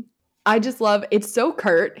 I just love, it's so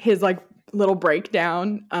Kurt, his like little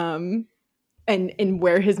breakdown and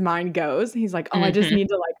where his mind goes. He's like, oh, I just need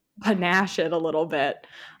to like panache it a little bit.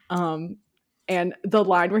 And the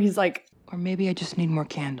line where he's like, or maybe I just need more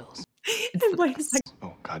candles. And Blaine's like,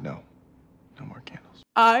 Oh, God, no. No more candles.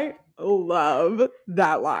 I love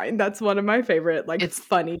that line. That's one of my favorite, like, it's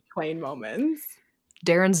funny Twain moments.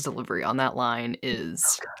 Darren's delivery on that line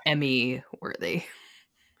is Emmy worthy.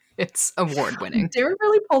 It's award winning. Darren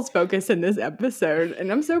really pulls focus in this episode,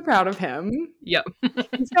 and I'm so proud of him. Yep.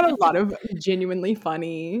 He's got a lot of genuinely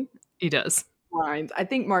funny He does. lines. I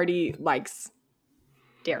think Marty likes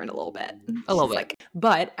Darren a little bit. A little bit.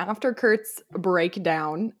 But after Kurt's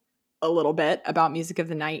breakdown a little bit about Music of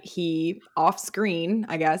the Night, he off screen,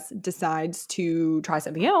 I guess, decides to try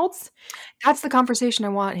something else. That's the conversation I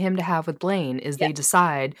want him to have with Blaine, is they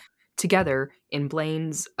decide together in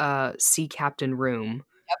Blaine's sea captain room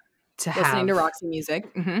to Listening to have Roxy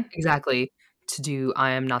music. exactly to do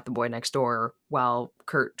I Am Not the Boy Next Door while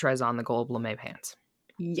Kurt tries on the gold lame pants.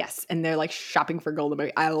 Yes, and they're like shopping for gold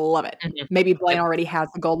lame. I love it. Maybe Blaine already has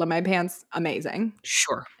the gold lame pants. Amazing.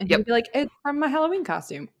 Sure. And he'd be like, it's from my Halloween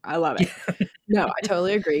costume. I love it. No, I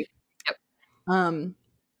totally agree.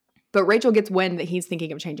 But Rachel gets wind that he's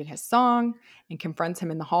thinking of changing his song and confronts him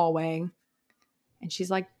in the hallway. And she's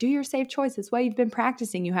like, do your safe choice. It's why you've been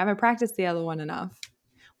practicing. You haven't practiced the other one enough.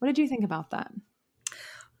 What did you think about that?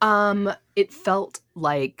 It felt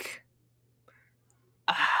like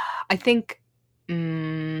I think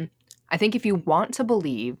if you want to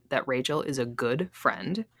believe that Rachel is a good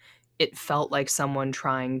friend, it felt like someone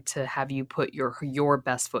trying to have you put your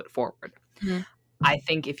best foot forward. I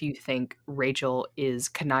think if you think Rachel is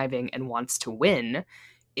conniving and wants to win,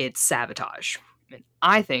 it's sabotage. And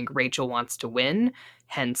I think Rachel wants to win,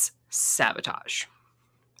 hence sabotage.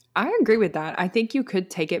 I agree with that. I think you could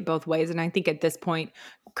take it both ways. And I think at this point,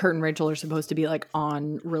 Kurt and Rachel are supposed to be like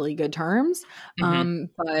on really good terms.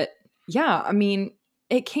 But yeah, I mean,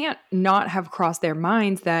 it can't not have crossed their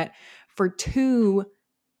minds that for two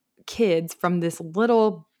kids from this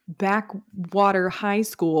little backwater high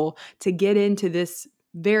school to get into this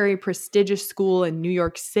very prestigious school in New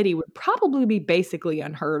York City would probably be basically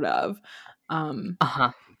unheard of. And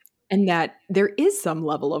that there is some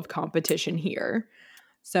level of competition here.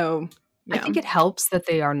 So yeah. I think it helps that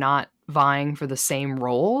they are not vying for the same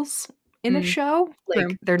roles in the show.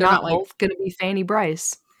 Like they're not both going to be Fanny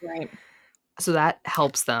Bryce. Right. So that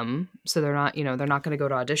helps them. So they're not, they're not going to go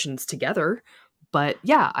to auditions together. But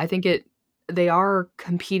yeah, I think they are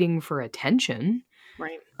competing for attention.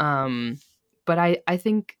 Right. But I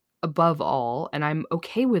think above all, and I'm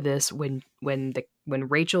okay with this when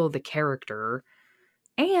Rachel, the character,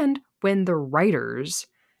 and when the writers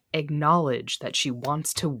acknowledge that she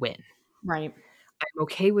wants to win. Right. I'm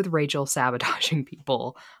okay with Rachel sabotaging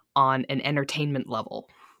people on an entertainment level,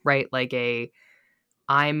 right? Like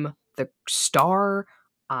I'm the star,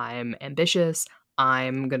 I'm ambitious,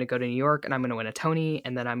 I'm going to go to New York and I'm going to win a Tony,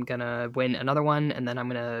 and then I'm going to win another one, and then I'm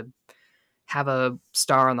going to have a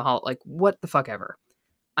star on the hall. Like, what the fuck ever.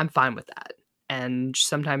 I'm fine with that. And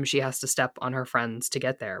sometimes she has to step on her friends to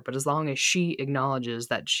get there. But as long as she acknowledges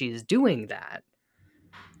that she's doing that,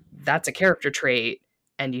 that's a character trait,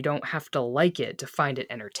 and you don't have to like it to find it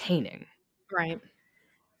entertaining. Right.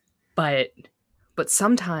 But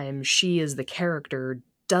sometimes she, as the character,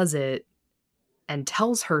 does it and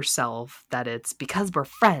tells herself that it's because we're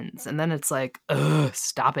friends. And then it's like, ugh,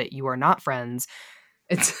 stop it. You are not friends.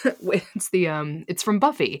 It's from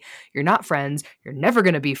Buffy. You're not friends. You're never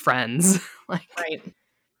going to be friends. Like, right.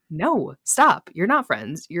 No, stop. You're not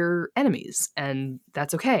friends. You're enemies. And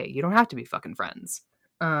that's okay. You don't have to be fucking friends.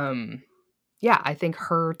 Yeah, I think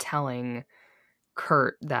her telling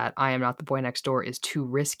Kurt that I am not the boy next door is too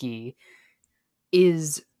risky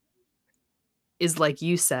is is like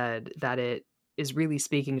you said, that it is really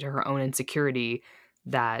speaking to her own insecurity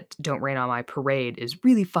that Don't Rain on My Parade is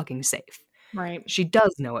really fucking safe. Right. She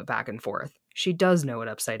does know it back and forth. She does know it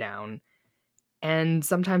upside down. And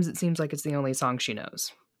sometimes it seems like it's the only song she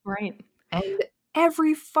knows. Right. And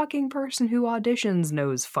every fucking person who auditions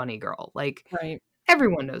knows Funny Girl. Like, Right.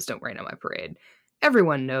 everyone knows Don't Rain on My Parade.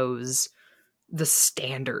 Everyone knows the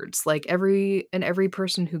standards. Like, every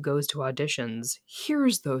person who goes to auditions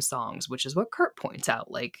hears those songs, which is what Kurt points out.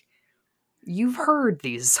 Like, you've heard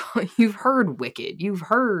these, you've heard Wicked, you've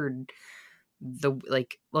heard the,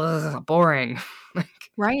 like, boring. Like,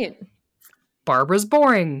 Right. Barbara's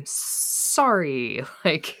boring. Sorry.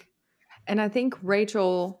 Like, and I think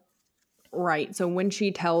Rachel, right. So when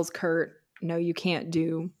she tells Kurt, no, you can't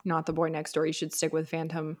do Not the Boy Next Door, you should stick with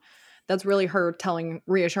Phantom. That's really her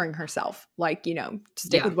reassuring herself, like, you know,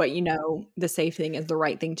 stick with what you know. The safe thing is the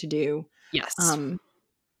right thing to do. Yes.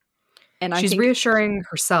 And she's reassuring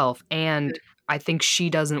herself, and I think she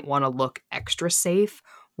doesn't want to look extra safe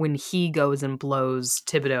when he goes and blows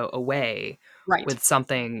Thibodeau away with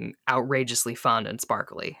something outrageously fun and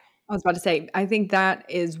sparkly. I was about to say, I think that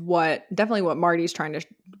is definitely what Marty's trying to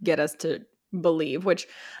get us to believe, which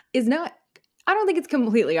is not, I don't think it's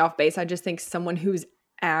completely off base. I just think someone who's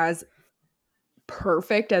as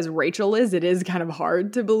perfect as Rachel is, it is kind of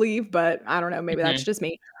hard to believe, but I don't know, maybe that's just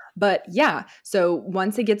me. But yeah, so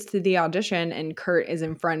once it gets to the audition and Kurt is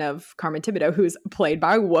in front of Carmen Thibodeau, who's played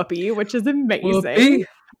by Whoopi, which is amazing. Whoopi.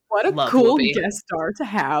 What a cool guest star to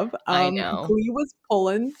have. I know. Glee was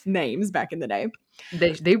pulling names back in the day.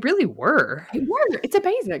 They really were. They were. It's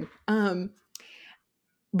amazing.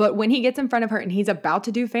 But when he gets in front of her and he's about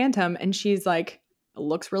to do Phantom and she's like,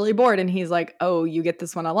 looks really bored, and he's like, oh, you get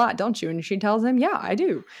this one a lot, don't you? And she tells him, yeah, I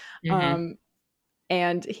do.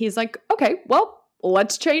 And he's like, okay, well,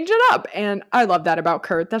 let's change it up. And I love that about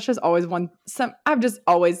Kurt. That's just always I've just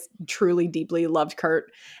always truly deeply loved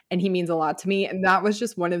Kurt, and he means a lot to me. And that was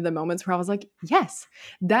just one of the moments where I was like, yes,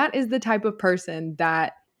 that is the type of person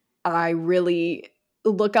that I really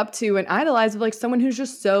look up to and idolize, of like someone who's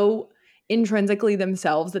just so intrinsically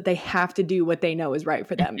themselves that they have to do what they know is right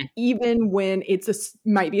for them, even when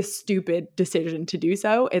might be a stupid decision to do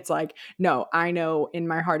so. It's like, no, I know in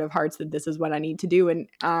my heart of hearts that this is what I need to do, and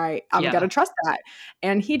I'm gonna trust that.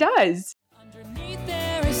 And he does. Underneath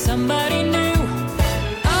there is somebody new.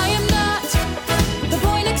 I am not the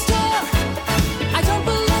boy next door. I don't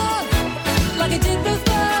belong like I did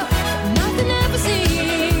before. Nothing ever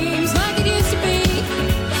seems like it used to be.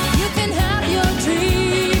 You can have your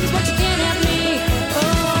dreams, but you can't have me.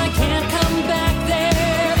 Oh, I can't come back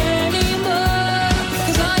there anymore.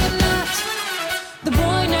 'Cause I am not the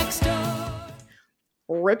boy next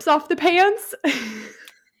door. Rips off the pants.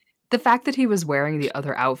 The fact that he was wearing the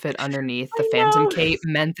other outfit underneath the Phantom cape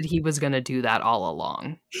meant that he was going to do that all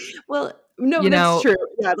along. Well, no, that's true.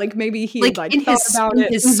 Yeah, like maybe he like in thought about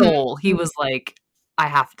it. His soul, he was like, I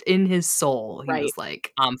have to. In his soul, he was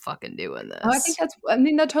like, I'm fucking doing this. Oh, I think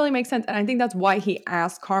that totally makes sense, and I think that's why he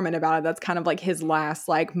asked Carmen about it. That's kind of like his last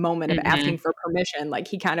like moment of asking for permission. Like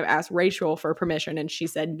he kind of asked Rachel for permission, and she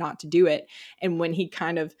said not to do it. And when he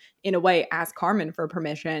kind of, in a way, asked Carmen for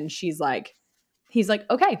permission, he's like,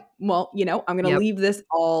 okay, well, you know, I'm going to leave this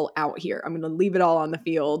all out here. I'm going to leave it all on the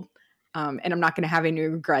field. And I'm not going to have any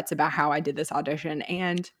regrets about how I did this audition.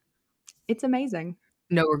 And it's amazing.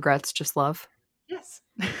 No regrets, just love. Yes.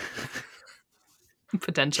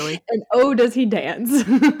 Potentially. And oh, does he dance?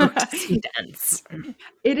 Oh, does he dance?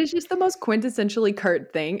 It is just the most quintessentially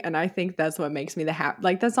Kurt thing. And I think that's what makes me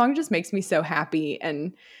like that song just makes me so happy.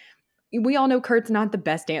 And we all know Kurt's not the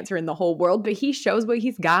best dancer in the whole world, but he shows what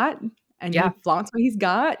he's got. And he flaunts what he's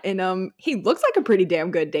got. And he looks like a pretty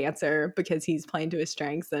damn good dancer because he's playing to his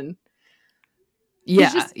strengths. And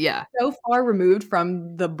he's just so far removed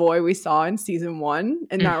from the boy we saw in season 1.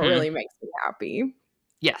 And that really makes me happy.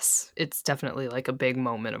 Yes, it's definitely like a big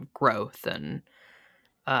moment of growth. And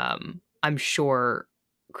I'm sure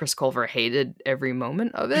Chris Culver hated every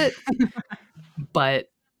moment of it.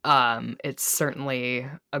 But it's certainly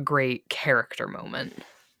a great character moment.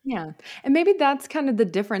 Yeah. And maybe that's kind of the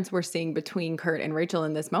difference we're seeing between Kurt and Rachel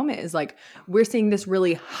in this moment, is like we're seeing this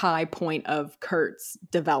really high point of Kurt's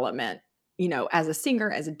development, you know, as a singer,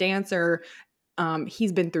 as a dancer.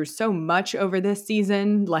 He's been through so much over this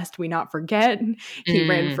season, lest we not forget. He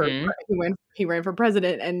ran for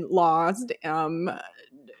president and lost.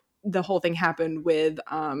 The whole thing happened with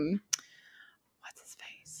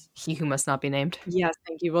He Who Must Not Be Named. Yes,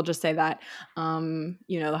 thank you. We'll just say that.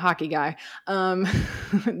 You know, the hockey guy.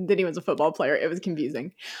 Then he was a football player. It was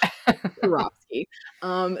confusing. Turovsky.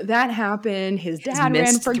 That happened. His dad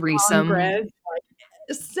ran for threesome. Congress.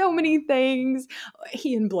 just so many things.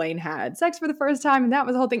 He and Blaine had sex for the first time, and that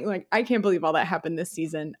was the whole thing. Like, I can't believe all that happened this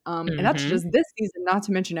season. And that's just this season, not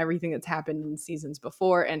to mention everything that's happened in seasons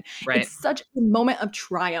before. And it's such a moment of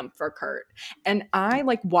triumph for Kurt. And I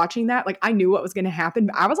like watching that, like I knew what was going to happen,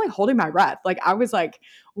 but I was like holding my breath. Like I was like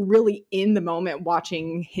really in the moment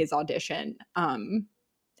watching his audition. And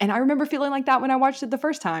I remember feeling like that when I watched it the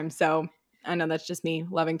first time. So I know that's just me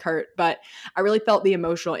loving Kurt, but I really felt the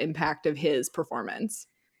emotional impact of his performance.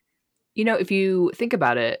 You know, if you think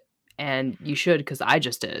about it, and you should, because I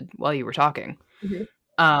just did while you were talking,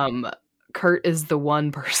 Kurt is the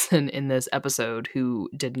one person in this episode who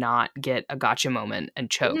did not get a gotcha moment and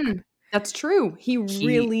choke. That's true. He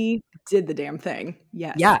really did the damn thing.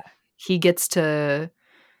 Yes. Yeah. He gets to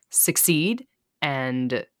succeed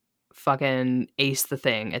and fucking ace the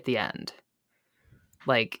thing at the end.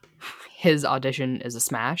 Like, his audition is a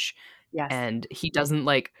smash. Yes. And he doesn't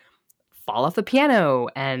like fall off the piano,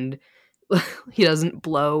 and he doesn't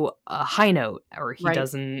blow a high note, or he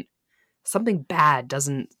doesn't, something bad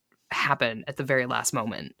doesn't happen at the very last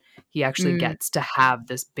moment. He actually gets to have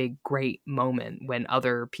this big, great moment when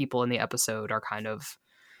other people in the episode are kind of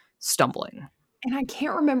stumbling. And I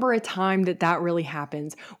can't remember a time that really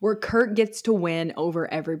happens where Kurt gets to win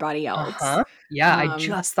over everybody else. Yeah, I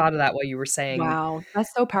just thought of that while you were saying. Wow,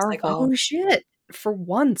 that's so powerful. Like, oh shit, for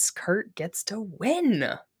once Kurt gets to win.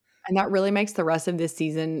 And that really makes the rest of this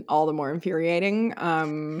season all the more infuriating. So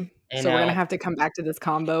we're going to have to come back to this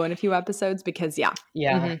combo in a few episodes because,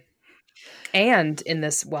 And in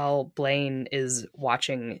this, while Blaine is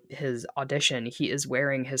watching his audition, he is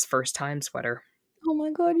wearing his first time sweater. Oh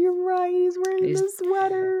my God, you're right. He's wearing the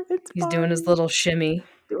sweater. He's doing his little shimmy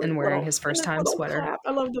and wearing his first time sweater. Clap.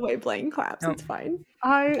 I love the way Blaine claps. It's fine.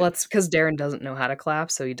 Well, that's because Darren doesn't know how to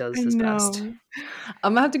clap, so he does his best.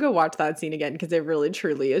 I'm gonna have to go watch that scene again because it really,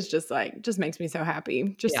 truly is just makes me so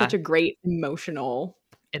happy. Just such a great emotional.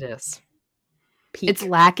 It is. Peak. It's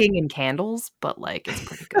lacking in candles, but like it's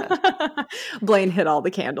pretty good. Blaine hit all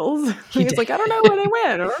the candles. He's like, I don't know where they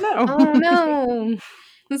went. I don't know. Oh no.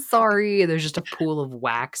 Sorry, there's just a pool of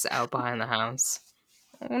wax out behind the house.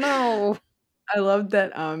 Oh no. I love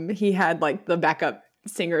that he had like the backup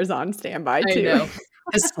singers on standby too. I know.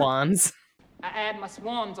 His swans. I had my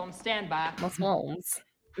swans on standby. My swans.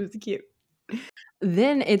 It was cute.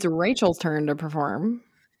 Then it's Rachel's turn to perform.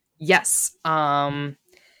 Yes.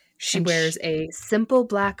 She wears a simple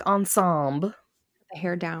black ensemble. The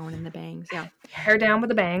hair down and the bangs. Yeah. Hair down with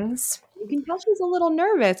the bangs. You can tell she's a little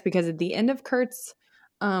nervous because at the end of Kurt's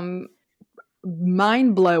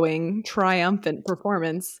mind-blowing, triumphant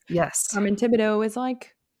performance, Carmen Thibodeau is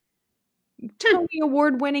like, Tony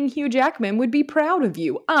Award-winning Hugh Jackman would be proud of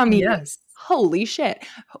you. I mean, holy shit.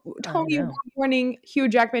 Tony Award-winning Hugh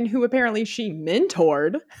Jackman, who apparently she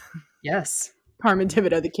mentored. Yes. Carmen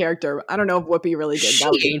Thibodeau, the character. I don't know if Whoopi really did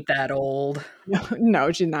that. She ain't that old.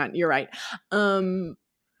 No, she's not. You're right.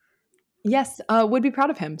 Yes, would be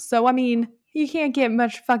proud of him. So, I mean, you can't get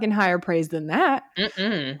much fucking higher praise than that.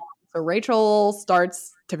 So Rachel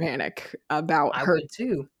starts to panic about her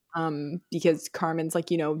too. Because Carmen's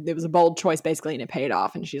like, it was a bold choice basically, and it paid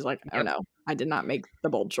off. And she's like, oh no, I did not make the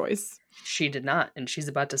bold choice. She did not. And she's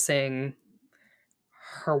about to sing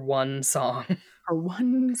her one song. Her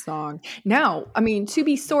one song. Now, I mean, to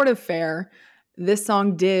be sort of fair, this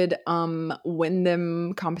song did win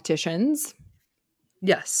them competitions.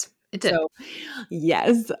 Yes, it did. So,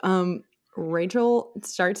 yes. Rachel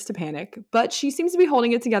starts to panic, but she seems to be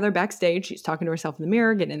holding it together backstage. She's talking to herself in the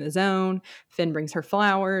mirror, getting in the zone. Finn brings her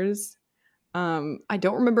flowers. I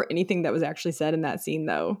don't remember anything that was actually said in that scene,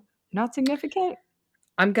 though. Not significant.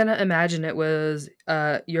 I'm going to imagine it was,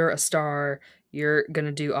 you're a star, you're going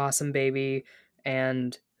to do awesome, baby,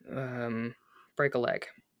 and break a leg.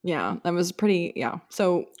 Yeah, that was pretty,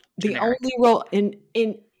 So generic. The only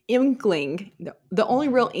real inkling, the only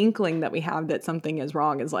real inkling that we have that something is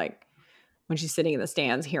wrong is like, when she's sitting in the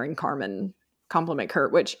stands hearing Carmen compliment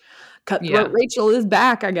Kurt, which Cutthroat Rachel is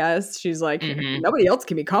back, I guess. She's like, nobody else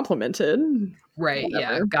can be complimented. Right,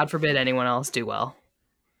 whatever. Yeah. God forbid anyone else do well.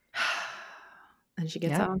 And she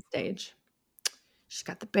gets out on stage. She's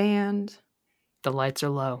got the band. The lights are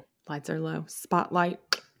low. Lights are low. Spotlight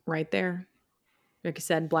right there. Like I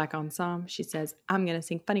said, black ensemble. She says, I'm going to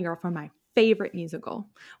sing Funny Girl from my favorite musical.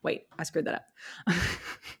 Wait, I screwed that up.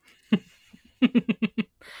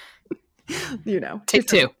 Take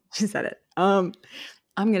two. She said it. I'm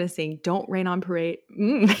gonna sing "Don't Rain on Parade."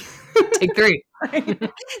 Take three. I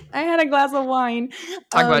had a glass of wine.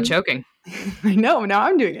 Talk about choking. I know. Now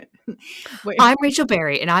I'm doing it. Wait. I'm Rachel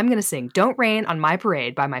Berry, and I'm gonna sing "Don't Rain on My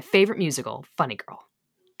Parade" by my favorite musical, Funny Girl.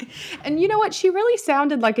 And you know what? She really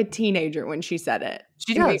sounded like a teenager when she said it.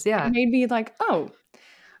 She does, yeah. It made me like, oh,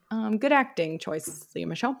 good acting choice, Leah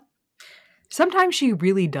Michelle. Sometimes she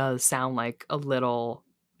really does sound like a little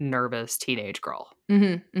nervous teenage girl.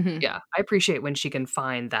 Mm-hmm, mm-hmm. Yeah, I appreciate when she can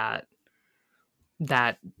find that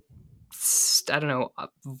I don't know,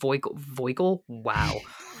 vocal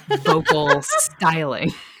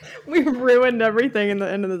styling. We ruined everything in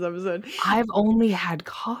the end of this episode. I've only had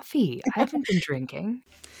coffee. I haven't been drinking.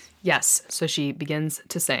 Yes, so she begins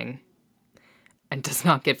to sing and does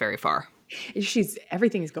not get very far.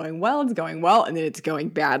 Everything is going well, and then it's going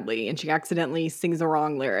badly, and she accidentally sings the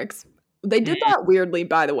wrong lyrics. They did that weirdly,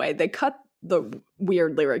 by the way. They cut the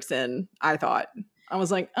weird lyrics in, I thought. I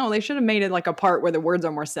was like, oh, they should have made it like a part where the words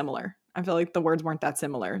are more similar. I feel like the words weren't that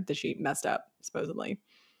similar that she messed up, supposedly.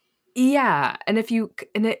 Yeah, and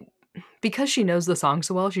because she knows the song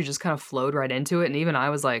so well, she just kind of flowed right into it, and even I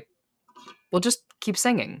was like, well, just keep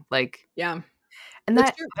singing. Like, yeah. And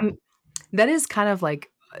that is kind of like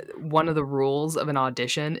one of the rules of an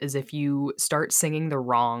audition is if you start singing the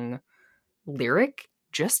wrong lyric,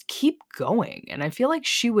 just keep going. And I feel like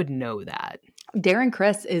she would know that. Darren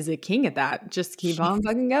Criss is a king at that. Just keep on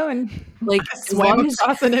fucking going. Like, swam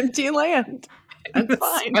across an empty land. That's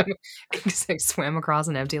fine. Swam across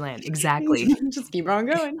an empty land. Exactly. Just keep on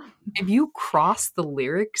going. If you cross the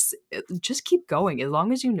lyrics, just keep going. As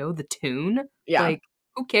long as you know the tune, like,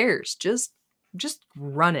 who cares? Just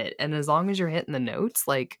run it. And as long as you're hitting the notes,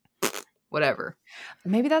 like, whatever.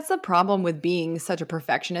 Maybe that's the problem with being such a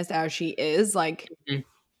perfectionist as she is. Like,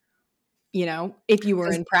 you know, if you were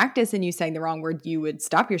in practice and you sang the wrong word, you would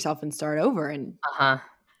stop yourself and start over. And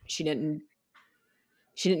she didn't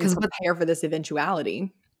prepare for this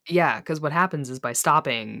eventuality. Yeah, because what happens is by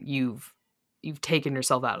stopping, you've taken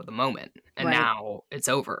yourself out of the moment, and now it's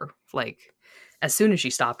over. Like, as soon as she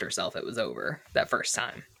stopped herself, it was over that first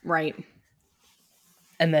time. Right.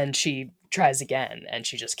 And then she tries again, and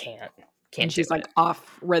she just can't. And she's like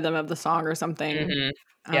off rhythm of the song or something.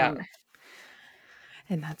 Mm-hmm. Yeah.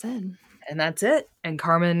 And that's it. And that's it. And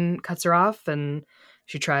Carmen cuts her off, and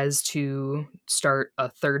she tries to start a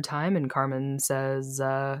third time, and Carmen says,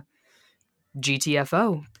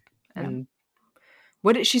 GTFO. And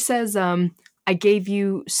she says, I gave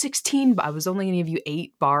you 16, but I was only going to give you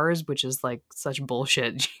 8 bars, which is like such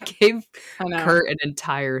bullshit. She gave Kurt an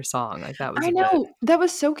entire song. Like, that was that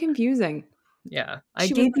was so confusing. Yeah. I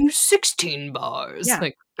gave you 16 bars. Yeah.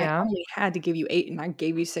 Like, I only had to give you 8 and I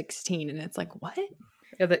gave you 16. And it's like, what?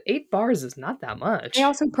 Yeah, the 8 bars is not that much. They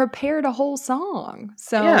also prepared a whole song.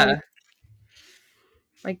 So yeah.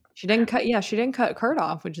 Like, she didn't cut Kurt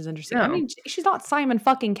off, which is interesting. No. I mean, she's not Simon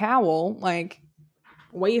fucking Cowell, like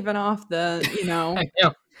waving off the, you know,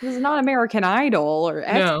 this is not American Idol or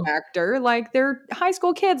X Factor. Like, they're high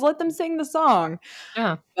school kids. Let them sing the song.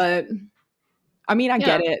 Yeah. But I mean, I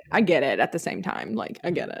get it. I get it at the same time. Like,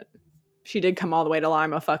 I get it. She did come all the way to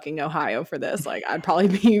Lima, fucking Ohio for this. Like, I'd probably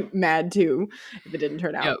be mad too if it didn't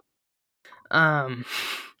turn out. Yep.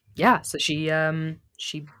 Yeah. So she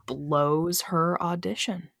blows her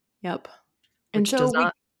audition. Yep. Which does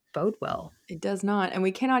not bode well. It does not. And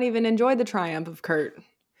we cannot even enjoy the triumph of Kurt.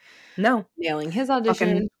 No. Nailing his audition.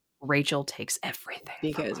 Fucking Rachel takes everything.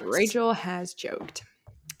 Because Rachel has choked.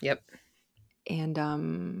 Yep.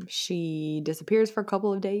 And she disappears for a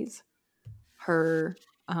couple of days. Her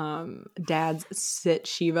dads sit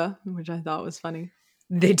Shiva, which I thought was funny.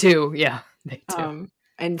 They do. Yeah. They do.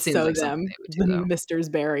 And Seems so like them,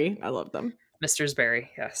 Mr. Berry. I love them. Mr.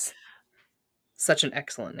 Berry, yes. Such an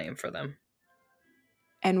excellent name for them.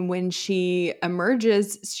 And when she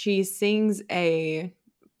emerges, she sings a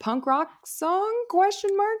punk rock song, ?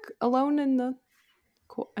 Alone in the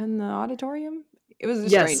auditorium. It was a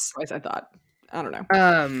strange choice, I thought. I don't know.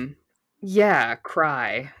 Yeah,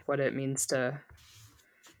 Cry. What it means to...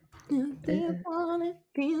 Isn't that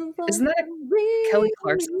a Kelly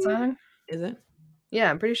Clarkson song? Is it? Yeah,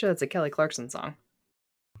 I'm pretty sure that's a Kelly Clarkson song.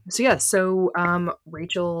 So yeah,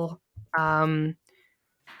 Rachel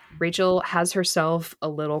has herself a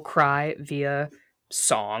little cry via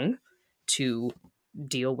song to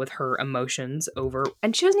deal with her emotions over,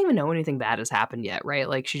 and she doesn't even know anything bad has happened yet, right?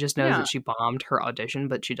 Like, she just knows that she bombed her audition,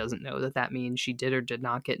 but she doesn't know that means she did or did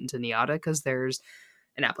not get into NIADA, because there's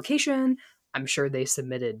an application. I'm sure they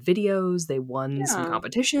submitted videos, they won some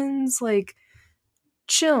competitions. Like,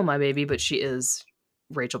 chill, my baby. But she is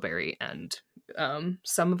Rachel Berry, and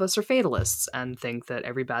some of us are fatalists and think that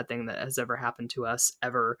every bad thing that has ever happened to us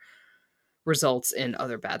ever results in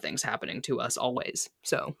other bad things happening to us always.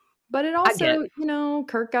 So, but it also, you know,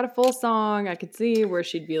 Kurt got a full song. I could see where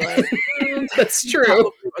she'd be like, that's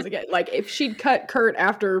true. Like, if she'd cut Kurt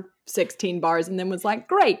after 16 bars and then was like,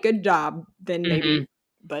 great, good job. Then maybe,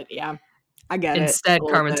 but yeah, I get it. Instead,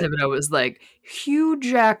 Carmen Thibodeau was like, Hugh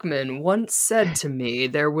Jackman once said to me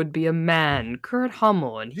there would be a man, Kurt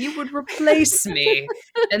Hummel, and he would replace me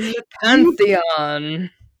in the Pantheon.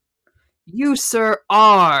 You, sir,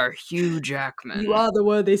 are Hugh Jackman. You are the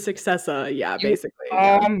worthy successor. Yeah, You basically.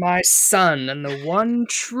 are my son and the one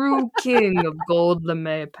true king of gold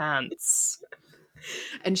lame pants.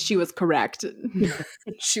 And she was correct.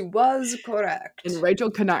 She was correct. And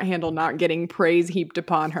Rachel could not handle not getting praise heaped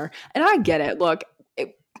upon her. And I get it. Look,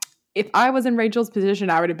 if I was in Rachel's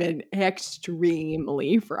position, I would have been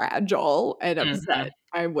extremely fragile and upset.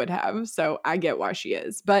 I would have. So I get why she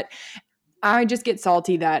is. But I just get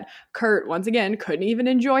salty that Kurt, once again, couldn't even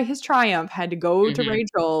enjoy his triumph, had to go to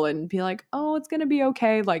Rachel and be like, oh, it's going to be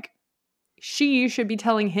okay. Like, she should be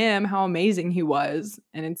telling him how amazing he was.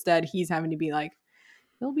 And instead, he's having to be like,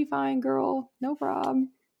 you'll be fine, girl. No problem.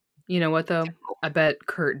 You know what, though? I bet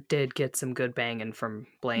Kurt did get some good banging from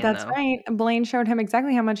Blaine, That's right. Blaine showed him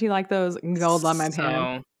exactly how much he liked those gold on my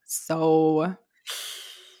pants. So,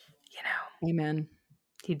 amen.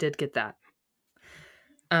 He did get that.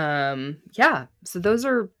 Yeah. So those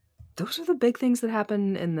are the big things that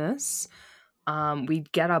happen in this. We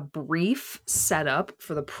get a brief setup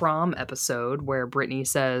for the prom episode where Brittany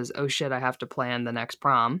says, oh shit, I have to plan the next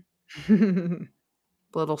prom.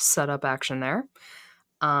 Little setup action there.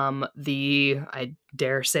 I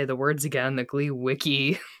dare say the words again, the Glee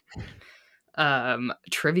Wiki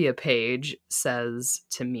trivia page says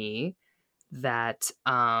to me that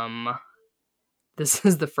this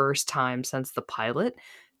is the first time since the pilot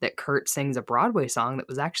that Kurt sings a Broadway song that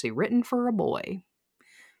was actually written for a boy,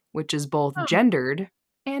 which is both gendered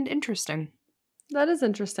and interesting. That is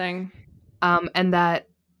interesting. And that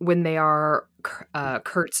when they are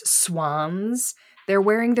Kurt's swans, they're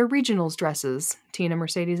wearing their regionals dresses, Tina,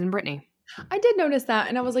 Mercedes, and Brittany. I did notice that,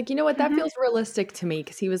 and I was like, you know what? That feels realistic to me,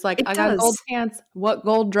 because he was like, I got gold pants. What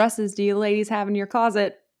gold dresses do you ladies have in your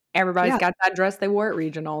closet? Everybody's got that dress they wore at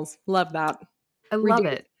regionals. Love that. I love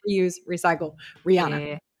it. Reuse, recycle.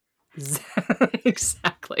 Rihanna.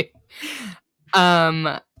 Exactly.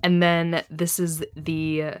 And then this is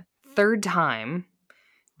the third time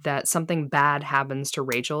that something bad happens to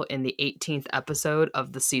Rachel in the 18th episode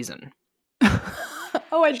of the season.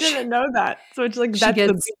 Oh, I didn't know that. So it's like that's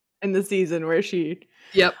the beat in the season where she...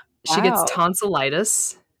 Yep. Wow. She gets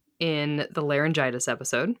tonsillitis in the laryngitis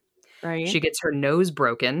episode. Right. She gets her nose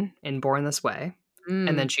broken in Born This Way.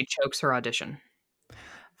 And then she chokes her audition.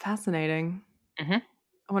 Fascinating. I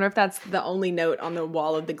wonder if that's the only note on the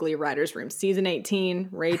wall of the Glee writers' room. Season 18,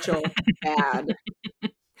 Rachel, bad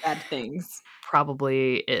things.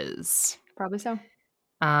 Probably is. Probably so.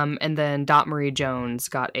 And then Dot Marie Jones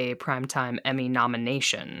got a Primetime Emmy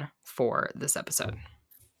nomination for this episode.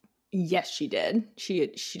 Yes, she did. She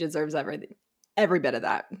deserves every bit of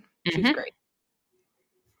that. She's great.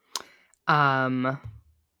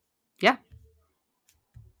 Yeah.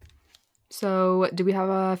 So, do we have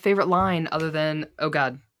a favorite line other than, oh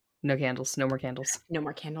God, no candles, no more candles? No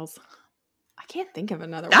more candles. I can't think of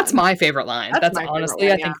another That's one. my favorite line. That's honestly,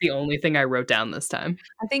 line, I think, the only thing I wrote down this time.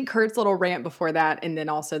 I think Kurt's little rant before that, and then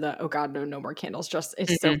also the, oh God, no more candles. Just,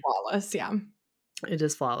 it's so flawless. Yeah. It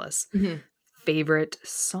is flawless. Favorite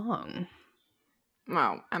song?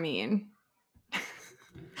 Well, I mean,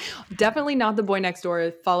 definitely not The Boy Next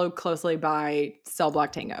Door, followed closely by Cell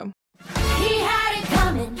Block Tango. He had it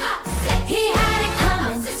coming. He had it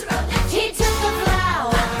coming. He took the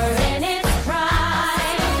flower in its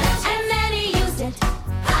prime, and then he used it,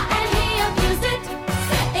 and he abused it.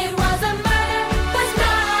 It was a murder, was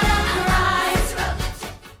not a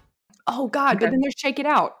crime. Oh God, but then there's Shake It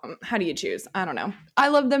Out. How do you choose? I don't know. I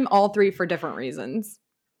love them all three for different reasons.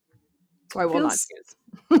 So I will not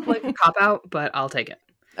choose. Like a cop out, but I'll take it.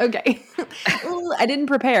 Okay. I didn't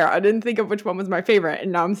prepare. I didn't think of which one was my favorite.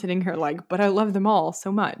 And now I'm sitting here like, but I love them all so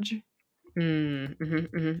much.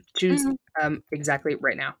 Choose exactly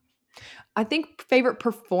right now. I think favorite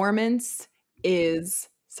performance is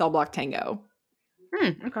Cell Block Tango.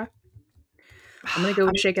 Okay. I'm going to go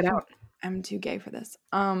with Shake It Out. I'm too gay for this.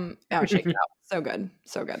 Shake It Out. So good.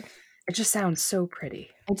 So good. It just sounds so pretty.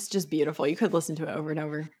 It's just beautiful. You could listen to it over and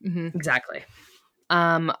over. Exactly.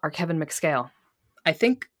 Our Kevin McScale. I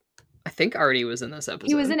think Artie was in this episode.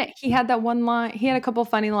 He was in it. He had that one line. He had a couple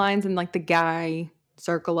funny lines, and like the guy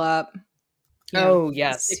circle up.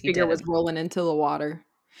 Yes, his figure was rolling into the water.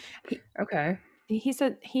 Okay. He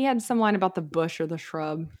said he had some line about the bush or the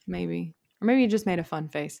shrub, maybe, or maybe he just made a fun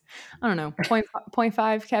face. I don't know.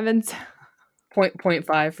 0.5 Kevin's.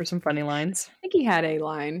 0.5 for some funny lines. I think he had a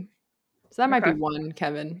line, so that might be one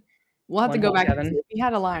Kevin. We'll have to One go whole back Kevin? and see. If he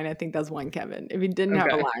had a line, I think that's 1 Kevin. If he didn't have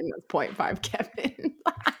a Okay. line, that's 0.5 Kevin.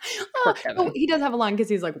 Poor Kevin. No, he does have a line because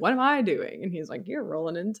he's like, what am I doing? And he's like, you're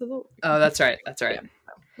rolling into the... Oh, that's right. That's right.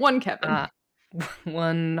 1 Kevin.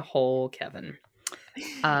 One whole Kevin.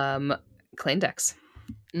 Kleindex.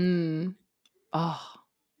 Oh.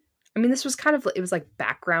 I mean, this was kind of, it was like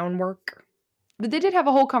background work. But they did have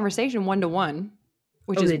a whole conversation 1-to-1,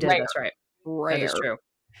 which is they did. rare. That's right. Rare. That is true.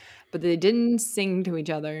 But they didn't sing to each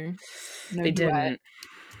other. No They duet. didn't.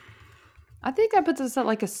 I think that puts us at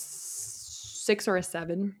like a 6 or a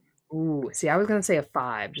 7. Ooh, see, I was going to say a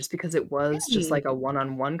 5 just because it was just like a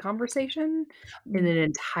one-on-one conversation in an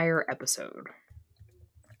entire episode.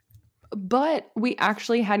 But we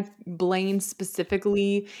actually had Blaine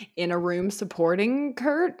specifically in a room supporting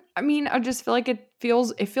Kurt. I mean, I just feel like it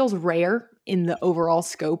feels rare in the overall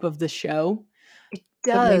scope of the show. It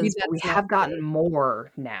But does, maybe but we that's have not gotten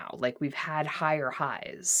more now. Like, we've had higher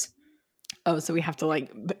highs. Oh, so we have to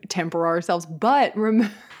like temper ourselves. But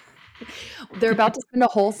they're about to spend a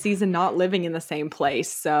whole season not living in the same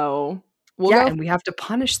place. So and we have to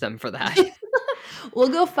punish them for that. we'll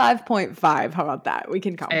go 5.5. How about that? We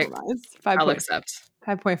can compromise. I'll accept.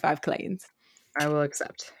 5.5 Clanes I will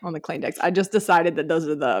accept. on the Clane Dex. I just decided that those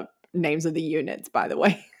are the names of the units, by the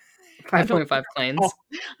way. 5.5 Clanes.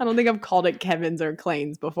 I don't think I've called it Kevin's or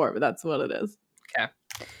Clanes before, but that's what it is. Okay.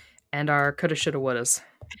 And our coulda, shoulda, wouldas.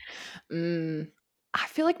 I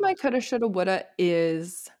feel like my coulda, shoulda, woulda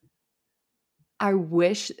is... I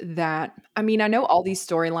wish that, I mean, I know all these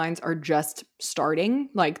storylines are just starting.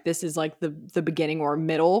 Like this is like the beginning or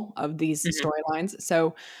middle of these storylines.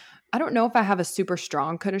 So I don't know if I have a super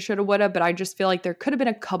strong coulda, shoulda, woulda, but I just feel like there could have been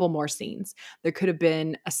a couple more scenes. There could have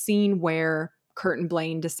been a scene where Kurt and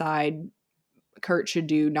Blaine decide Kurt should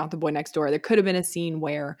do Not the Boy Next Door. There could have been a scene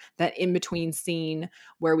where that in-between scene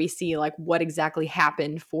where we see like what exactly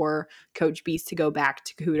happened for Coach Beast to go back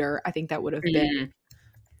to Cooter. I think that would have been...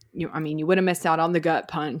 you would have missed out on the gut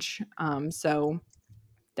punch. So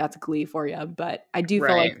that's Glee for you. But I do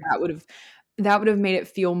feel like that would have made it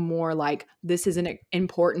feel more like this is an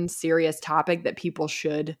important, serious topic that people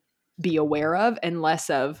should be aware of, and less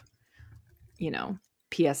of,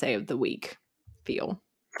 PSA of the week feel.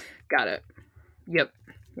 Got it. Yep.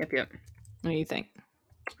 What do you think?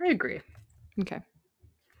 I agree. Okay.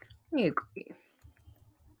 I agree.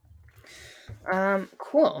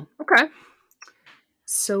 Cool. Okay.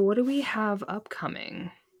 So what do we have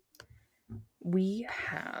upcoming? We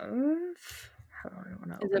have... How do I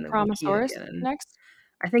want to Is it Promosaurus next?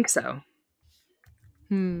 I think so.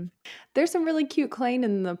 There's some really cute Clane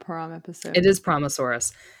in the prom episode. It is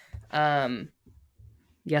Promosaurus.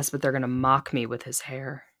 Yes, but they're going to mock me with his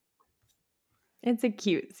hair. It's a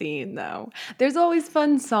cute scene, though. There's always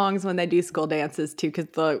fun songs when they do school dances, too,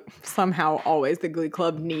 because somehow always the Glee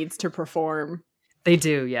Club needs to perform. They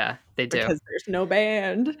do, yeah. They do. Because there's no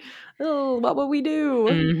band. Oh, what will we do?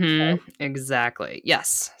 Mm-hmm. So. Exactly.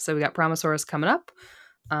 Yes. So we got Promosaurus coming up.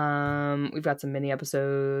 We've got some mini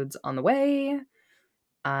episodes on the way.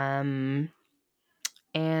 And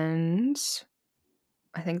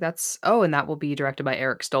I think that's... Oh, and that will be directed by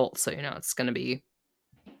Eric Stoltz. So, it's going to be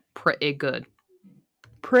pretty good.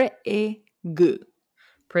 Pretty good.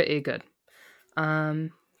 Pretty good. Do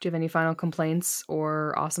you have any final complaints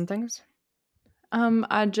or awesome things?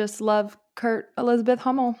 I just love Kurt Elizabeth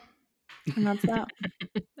Hummel. And that's that.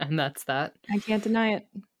 And that's that. I can't deny it.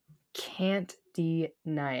 Can't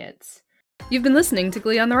deny it. You've been listening to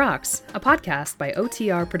Glee on the Rocks, a podcast by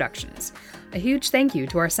OTR Productions. A huge thank you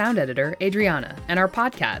to our sound editor, Adriana, and our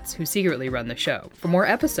podcats who secretly run the show. For more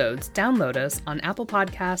episodes, download us on Apple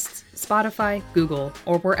Podcasts, Spotify, Google,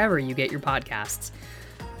 or wherever you get your podcasts.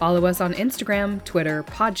 Follow us on Instagram, Twitter,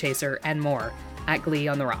 Podchaser, and more at Glee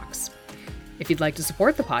on the Rocks. If you'd like to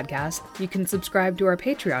support the podcast, you can subscribe to our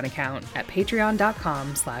Patreon account at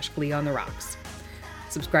patreon.com/GleeOnTheRocks.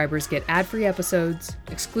 Subscribers get ad-free episodes,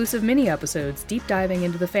 exclusive mini-episodes deep diving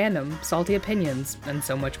into the fandom, salty opinions, and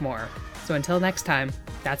so much more. So until next time,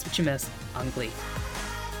 that's what you missed on Glee.